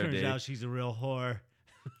life and started Turns dating. out she's a real whore.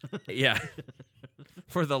 Yeah.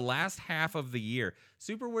 For the last half of the year.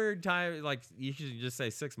 Super weird time. Like, you should just say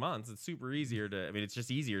 6 months. It's super easier to, I mean, it's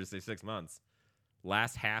just easier to say 6 months.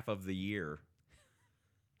 Last half of the year.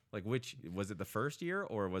 Like, which, was it the first year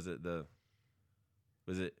or was it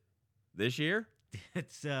this year?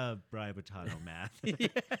 It's Brian Bottano math.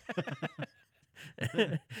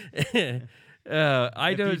 I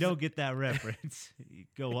If you don't. don't get that reference,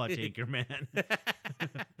 go watch Anchorman.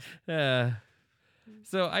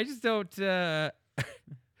 So I just don't.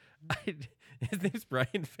 His name's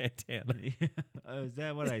Brian Fantana. Is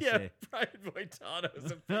that what I Yeah, say? Brian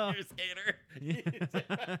Boitano's a figure skater.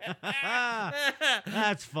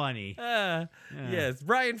 That's funny. Yes,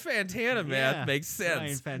 Brian Fantana math Yeah, makes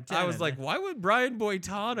sense. Brian I was Fantana. like, why would Brian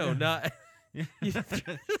Boitano not?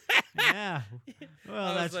 Yeah. Well, I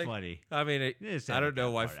was that's like, funny. I mean, Just I edit don't know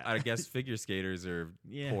that why. part out. I guess figure skaters are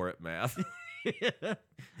Yeah. poor at math.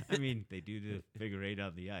 I mean, they do the figure eight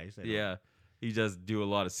on the ice. I don't- Yeah, he does do a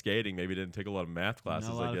lot of skating. Maybe didn't take a lot of math classes.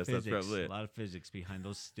 Not a lot I of guess that's physics, probably a it. lot of physics behind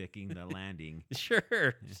those sticking, the landing. Sure,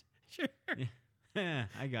 sure.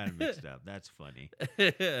 I got it mixed up. That's funny.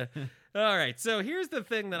 All right, so here's the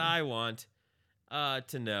thing that I want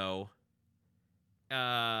to know.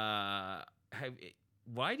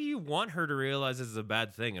 Why do you want her to realize this is a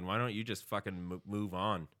bad thing, and why don't you just fucking move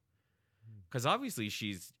on? Because obviously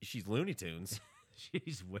she's Looney Tunes.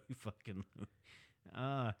 She's way fucking.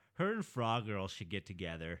 Her and Frog Girl should get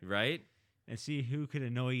together, Right? and see who could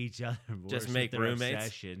annoy each other more. Just with make their roommates.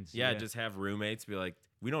 obsessions. Yeah, just have roommates. Be like,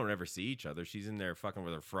 we don't ever see each other. She's in there fucking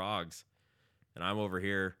with her frogs, and I'm over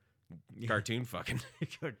here cartoon fucking.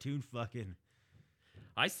 cartoon fucking.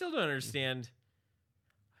 I still don't understand.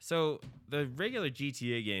 So the regular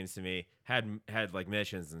GTA games to me had like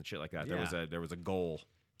missions and shit like that. Yeah. There was a goal,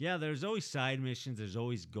 Yeah, there's always side missions. There's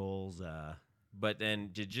always goals. but then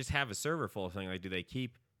to just have a server full of thing, like, do they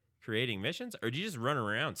keep creating missions, or do you just run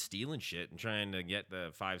around stealing shit and trying to get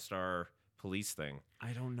the 5-star police thing?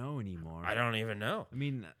 I don't know anymore. I don't even know. I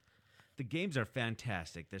mean, the games are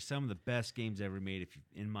fantastic. They're some of the best games ever made,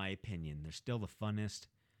 in my opinion. They're still the funnest.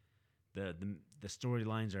 The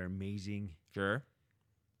storylines are amazing. Sure.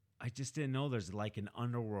 I just didn't know there's like an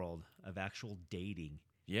underworld of actual dating.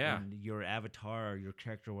 Yeah. And your avatar or your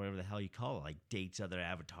character, whatever the hell you call it, like dates other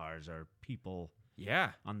avatars or people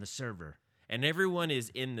Yeah. on the server. And everyone is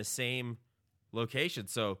in the same location.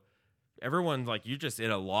 So everyone's like, you're just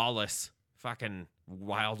in a lawless fucking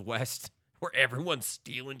Wild West where everyone's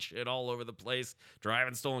stealing shit all over the place,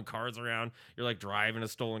 driving stolen cars around. You're like driving a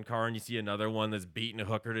stolen car and you see another one that's beating a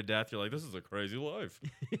hooker to death. You're like, this is a crazy life.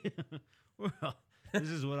 Well, this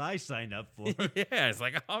is what I signed up for. Yeah, it's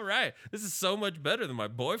like, all right, this is so much better than my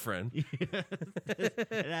boyfriend.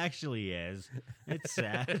 It actually is. It's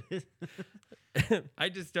sad. I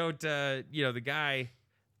just don't, the guy.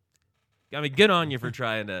 I mean, good on you for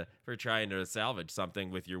trying to salvage something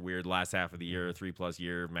with your weird last half of the year, 3+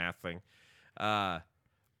 year math thing.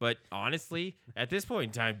 But honestly, at this point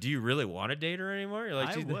in time, do you really want to date her anymore? You're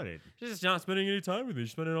like, I wouldn't. She's just not spending any time with you.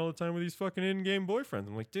 She's spending all the time with these fucking in-game boyfriends.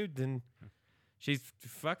 I'm like, dude, then she's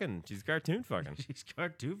cartoon fucking. She's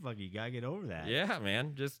cartoon fucking. You gotta get over that. Yeah,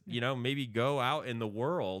 man. Just, maybe go out in the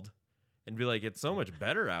world and be like, it's so much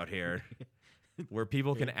better out here where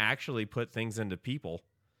people can actually put things into people.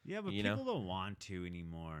 Yeah, but You people know? don't want to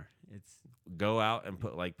anymore. It's Go out and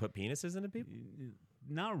put penises into people?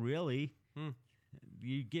 not really. Hmm.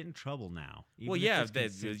 You get in trouble now. Well, even yeah, if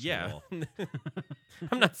it's yeah. consensual.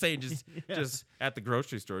 I'm not saying just at the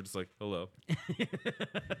grocery store, just like, hello.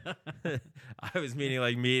 I was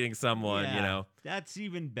meeting someone, Yeah, that's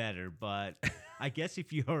even better. But I guess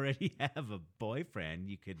if you already have a boyfriend,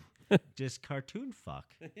 you could just cartoon fuck.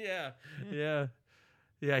 Yeah.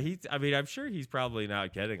 I'm sure he's probably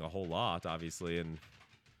not getting a whole lot, obviously, and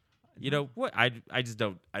what? I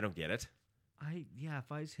don't get it.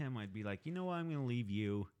 If I was him, I'd be like, you know what? I'm gonna leave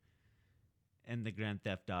you and the Grand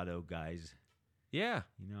Theft Auto guys Yeah.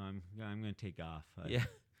 I'm going to take off. Yeah.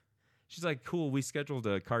 She's like, cool, we scheduled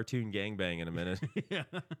a cartoon gangbang in a minute. Yeah.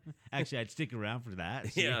 Actually, I'd stick around for that.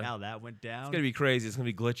 See how that went down. It's going to be crazy. It's going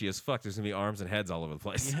to be glitchy as fuck. There's going to be arms and heads all over the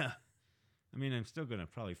place. Yeah. I mean, I'm still going to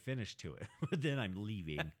probably finish to it, but then I'm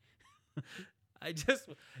leaving.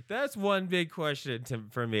 That's one big question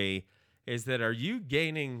for me is that are you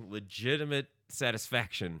gaining legitimate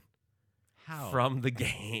satisfaction How? from the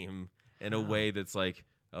game in a way that's like,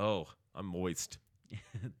 oh, I'm moist.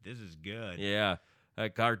 This is good. Yeah. A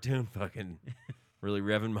cartoon fucking really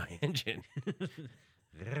revving my engine.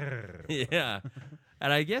 Yeah.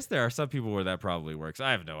 And I guess there are some people where that probably works.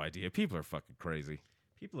 I have no idea. People are fucking crazy.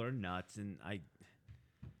 People are nuts, and I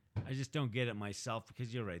just don't get it myself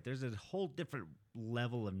because you're right. There's a whole different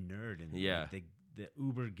level of nerd in the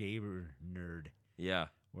uber gamer nerd. Yeah.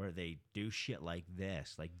 Where they do shit like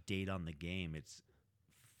this, like date on the game. It's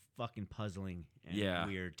fucking puzzling and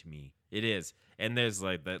weird to me. It is. And there's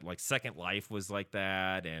like that, like Second Life was like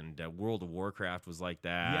that, and World of Warcraft was like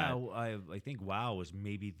that. Yeah, I think WoW was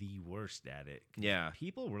maybe the worst at it. Yeah.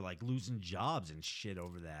 People were like losing jobs and shit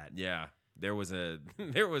over that. Yeah. There was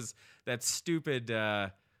that stupid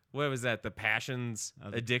what was that? The Passions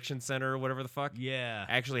Addiction Center or whatever the fuck. Yeah.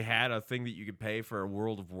 Actually had a thing that you could pay for a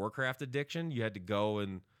World of Warcraft addiction. You had to go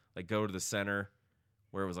and like go to the center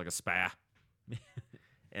where it was like a spa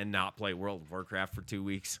and not play World of Warcraft for 2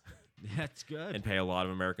 weeks. That's good. And pay a lot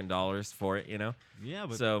of American dollars for it, Yeah,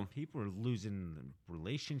 but people are losing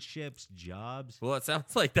relationships, jobs. Well, it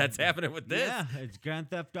sounds like that's happening with this. Yeah, it's Grand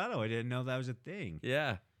Theft Auto. I didn't know that was a thing.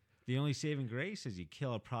 Yeah. The only saving grace is you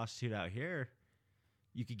kill a prostitute out here,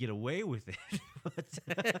 you could get away with it.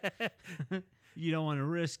 But you don't want to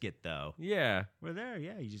risk it, though. Yeah. We're there,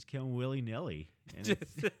 yeah. You just kill them willy-nilly.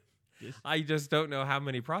 I just don't know how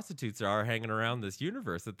many prostitutes there are hanging around this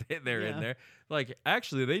universe that they're in there. Like,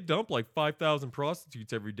 actually, they dump like 5,000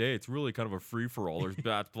 prostitutes every day. It's really kind of a free-for-all. There's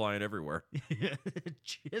bats flying everywhere.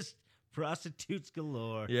 Just prostitutes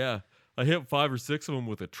galore. Yeah. I hit 5 or 6 of them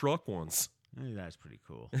with a truck once. That's pretty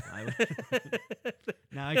cool.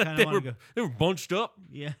 Now I kind of want to go. They were bunched up.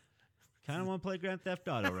 Yeah. Kind of want to play Grand Theft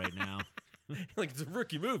Auto right now. Like, it's a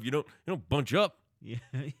rookie move. You don't bunch up. Yeah.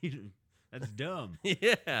 That's dumb.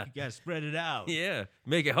 Yeah. You got to spread it out. Yeah.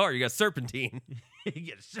 Make it hard. You got serpentine. You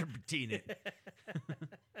got to serpentine it.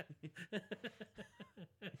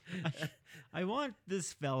 I want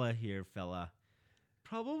this fella,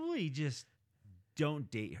 probably just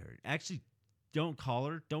don't date her. Actually, don't call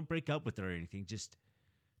her. Don't break up with her or anything. Just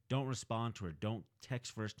don't respond to her. Don't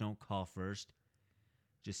text first. Don't call first.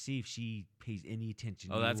 Just see if she pays any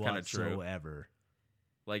attention to you that's kind of true. whatsoever.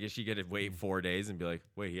 Like, is she going to wait 4 days and be like,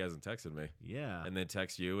 wait, he hasn't texted me? Yeah. And then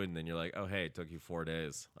text you, and then you're like, oh, hey, it took you 4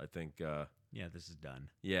 days. I think. Yeah, this is done.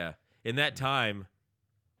 Yeah. In that time,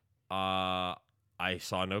 I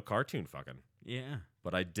saw no cartoon fucking. Yeah.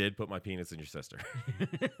 But I did put my penis in your sister.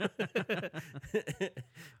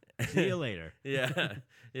 See you later. Yeah.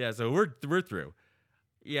 Yeah, so we're through.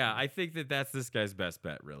 Yeah, I think that's this guy's best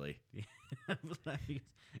bet, really.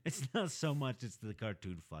 It's not so much it's the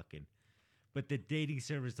cartoon fucking. But the dating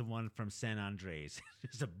service, the one from San Andreas,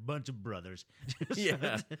 just a bunch of brothers.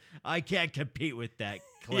 Yeah. I can't compete with that,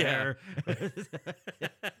 Claire. Yeah.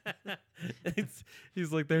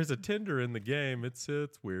 He's like, there's a Tinder in the game. It's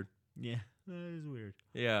weird. Yeah, that is weird.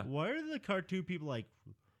 Yeah. Why are the cartoon people like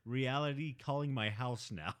reality calling my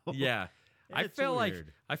house now? Yeah. I It's feel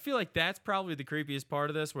weird. like that's probably the creepiest part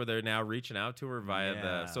of this, where they're now reaching out to her via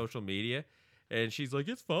the social media, and she's like,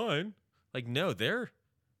 it's fine. Like, no, they're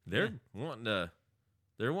wanting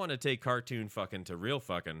to take cartoon fucking to real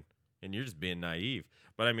fucking, and you're just being naive.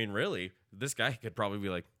 But I mean, really, this guy could probably be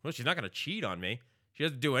like, well, she's not going to cheat on me. She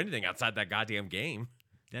doesn't do anything outside that goddamn game.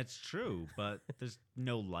 That's true, but there's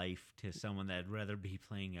no life to someone that'd rather be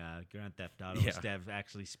playing Grand Theft Auto instead of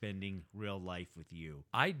actually spending real life with you.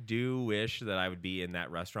 I do wish that I would be in that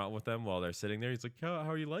restaurant with them while they're sitting there. He's like, how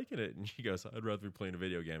are you liking it? And she goes, I'd rather be playing a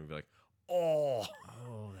video game. And be like, oh,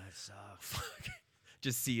 that sucks.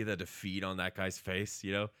 Just see the defeat on that guy's face,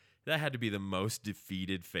 That had to be the most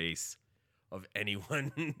defeated face of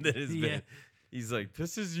anyone that has been. He's like,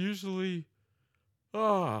 this is usually,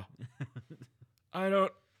 I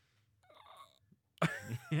don't.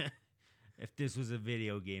 If this was a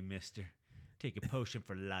video game, mister, take a potion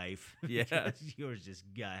for life. Yeah. Because yours just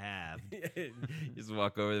got halved. You just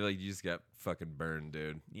walk over there like, you just got fucking burned,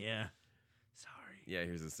 dude. Yeah. Sorry. Yeah,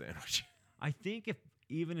 here's a sandwich. I think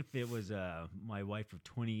even if it was my wife of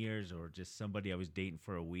 20 years or just somebody I was dating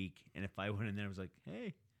for a week, and if I went in there and was like,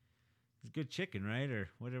 hey, it's good chicken, right? Or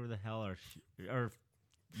whatever the hell, or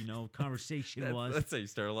conversation was. That's how you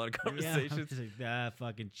start a lot of Yeah, I'm conversations. just like,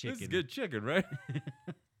 fucking chicken. This is good chicken, right?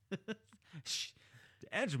 Shh,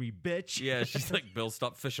 answer me, bitch. Yeah, she's like, Bill,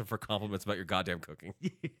 stop fishing for compliments about your goddamn cooking.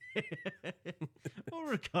 Well,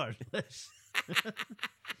 regardless.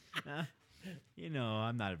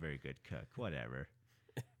 I'm not a very good cook, whatever.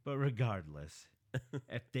 But regardless,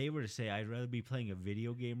 if they were to say I'd rather be playing a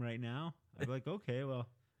video game right now, I'd be like, okay, well,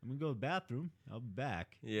 I'm going to go to the bathroom. I'll be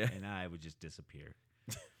back. Yeah. And I would just disappear.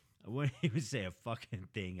 I wouldn't even say a fucking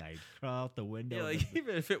thing. I'd crawl out the window. Yeah, like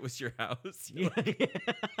even if it was your house, Yeah.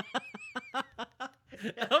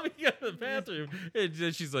 I'll be going to the bathroom, and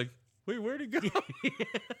then she's like, "Wait, where'd he go?"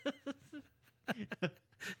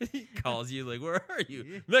 He calls you like, "Where are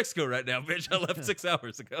you?" Mexico right now, bitch. I left 6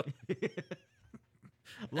 hours ago.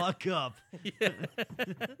 Lock up. Yeah.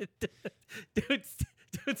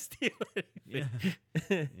 Don't steal anything.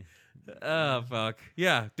 Yeah. Oh fuck.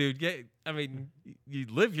 Yeah, dude. You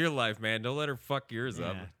live your life, man. Don't let her fuck yours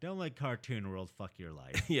up. Yeah. Don't let Cartoon World fuck your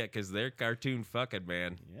life. Yeah, because they're cartoon fucking,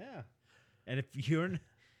 man. Yeah. And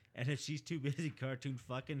if she's too busy cartoon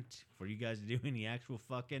fucking for you guys to do any actual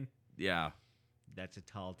fucking, Yeah. that's a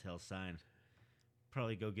tall tale sign.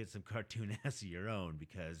 Probably go get some cartoon ass of your own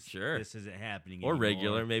because Sure. this isn't happening Or anymore.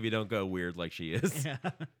 regular. Maybe don't go weird like she is. Yeah.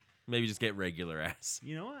 Maybe just get regular ass.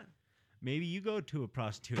 You know what? Maybe you go to a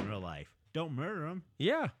prostitute in real life. Don't murder them.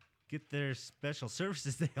 Yeah. Get their special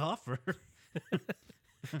services they offer.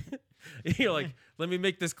 You're like, let me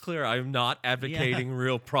make this clear. I'm not advocating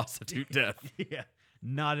real prostitute death. Yeah.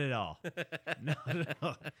 Not at all. Not at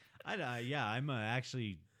all. I'm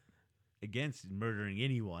actually against murdering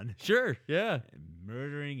anyone. Sure. Yeah.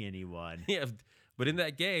 Murdering anyone. Yeah. But in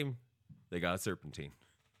that game, they got serpentine.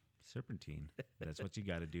 Serpentine. That's what you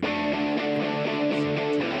got to do.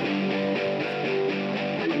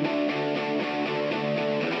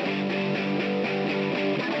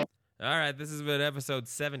 All right. This has been episode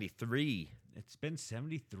 73. It's been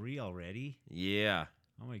 73 already. Yeah.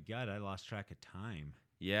 Oh my God, I lost track of time.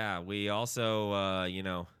 Yeah. We also,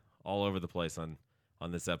 all over the place on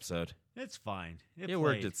this episode. It's fine. It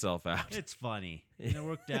worked itself out. It's funny. And it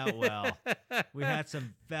worked out well. We had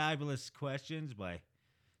some fabulous questions by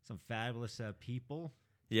some fabulous people.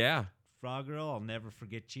 Yeah. Frog Girl, I'll never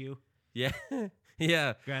forget you. Yeah.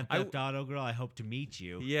 Yeah. Grand Theft Auto Girl, I hope to meet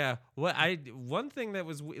you. Yeah. One thing that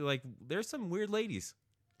was like, there's some weird ladies.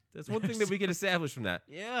 That's one thing that we can establish from that.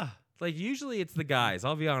 Yeah. Like, usually it's the guys.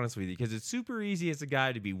 I'll be honest with you, because it's super easy as a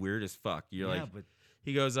guy to be weird as fuck. You're Yeah, like, but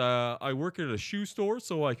he goes, I work at a shoe store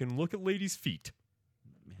so I can look at ladies' feet.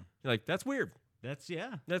 You're like, that's weird.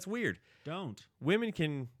 That's weird. Don't. Women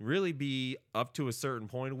can really be up to a certain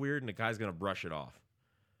point weird, and the guy's going to brush it off.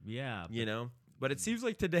 Yeah. But it seems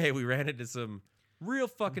like today we ran into some real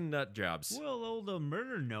fucking nut jobs. Well, old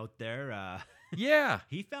murder note there. Yeah.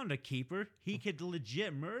 He found a keeper. He could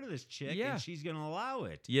legit murder this chick, Yeah. and she's going to allow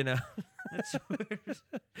it. That's weird.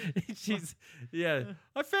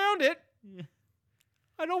 I found it. Yeah.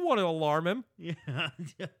 I don't want to alarm him. Yeah.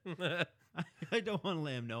 I don't want to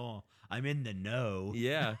let him know I'm in the know.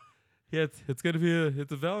 Yeah. It's going to be a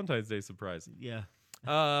Valentine's Day surprise. Yeah.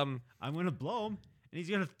 Um, I'm going to blow him, and he's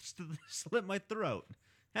going to slit my throat.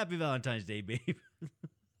 Happy Valentine's Day, babe.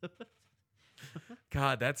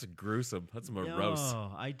 God, that's gruesome. That's morose.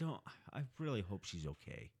 No, I don't. I really hope she's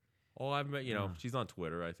okay. Oh, she's on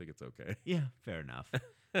Twitter. I think it's okay. Yeah, fair enough.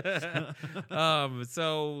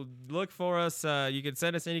 So look for us. You can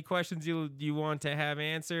send us any questions you want to have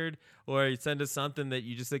answered, or you send us something that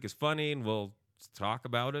you just think is funny, and we'll talk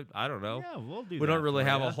about it. I don't know. Yeah, we'll do. We don't that really for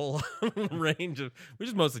have ya. a whole range of. We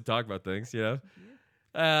just mostly talk about things,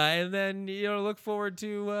 And then look forward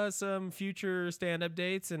to some future stand-up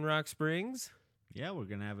dates in Rock Springs. Yeah, we're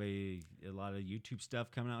gonna have a lot of YouTube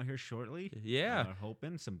stuff coming out here shortly. Yeah. We're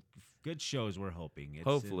hoping some good shows. We're hoping.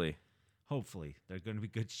 Hopefully. Hopefully, they're going to be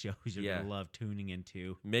good shows you're going to love tuning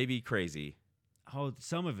into. Maybe crazy. Oh,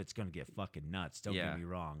 some of it's going to get fucking nuts. Don't Yeah. get me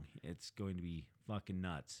wrong. It's going to be fucking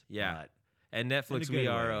nuts. Yeah. But, And in Netflix, a we good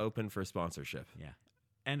are way. open for sponsorship. yeah.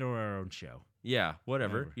 And or our own show. Yeah,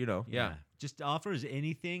 whatever. Yeah. Just offer us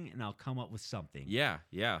anything, and I'll come up with something. Yeah.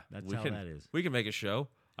 That's we how can, that is. We can make a show.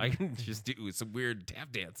 I can just do some weird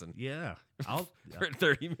tap dancing Yeah. I'll. for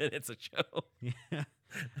 30 minutes a show. Yeah.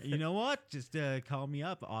 You know what? Just call me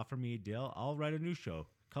up. Offer me a deal. I'll write a new show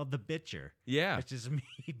called The Bitcher. Yeah. It's just me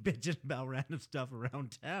bitching about random stuff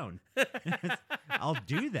around town. I'll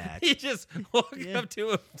do that. You just walk Yeah. up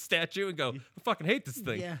to a statue and go, I fucking hate this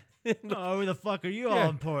thing. Yeah. Oh, who the fuck are you Yeah. all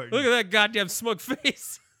important? Look at that goddamn smug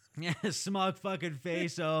face. Yeah, smug fucking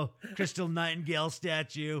face. Oh, Crystal Nightingale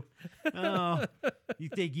statue. Oh, you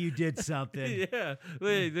think you did something? Yeah.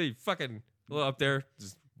 They fucking up there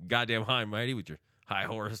just goddamn high and mighty with your high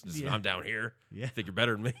horse. Just, Yeah. I'm down here. Yeah. Think you're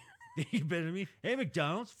better than me. You better than me. Hey,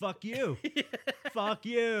 McDonald's, fuck you. Fuck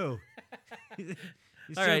you. You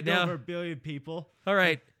All right, served now- over 1 billion people. All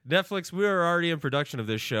right, Netflix. We are already in production of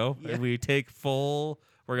this show, Yeah. and we take full.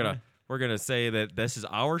 We're gonna say that this is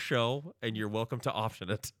our show, and you're welcome to option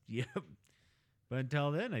it. Yep. But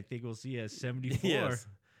until then, I think we'll see you at 74. Yes.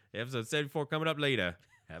 Episode 74 coming up later.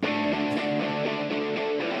 Have a good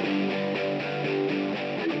one.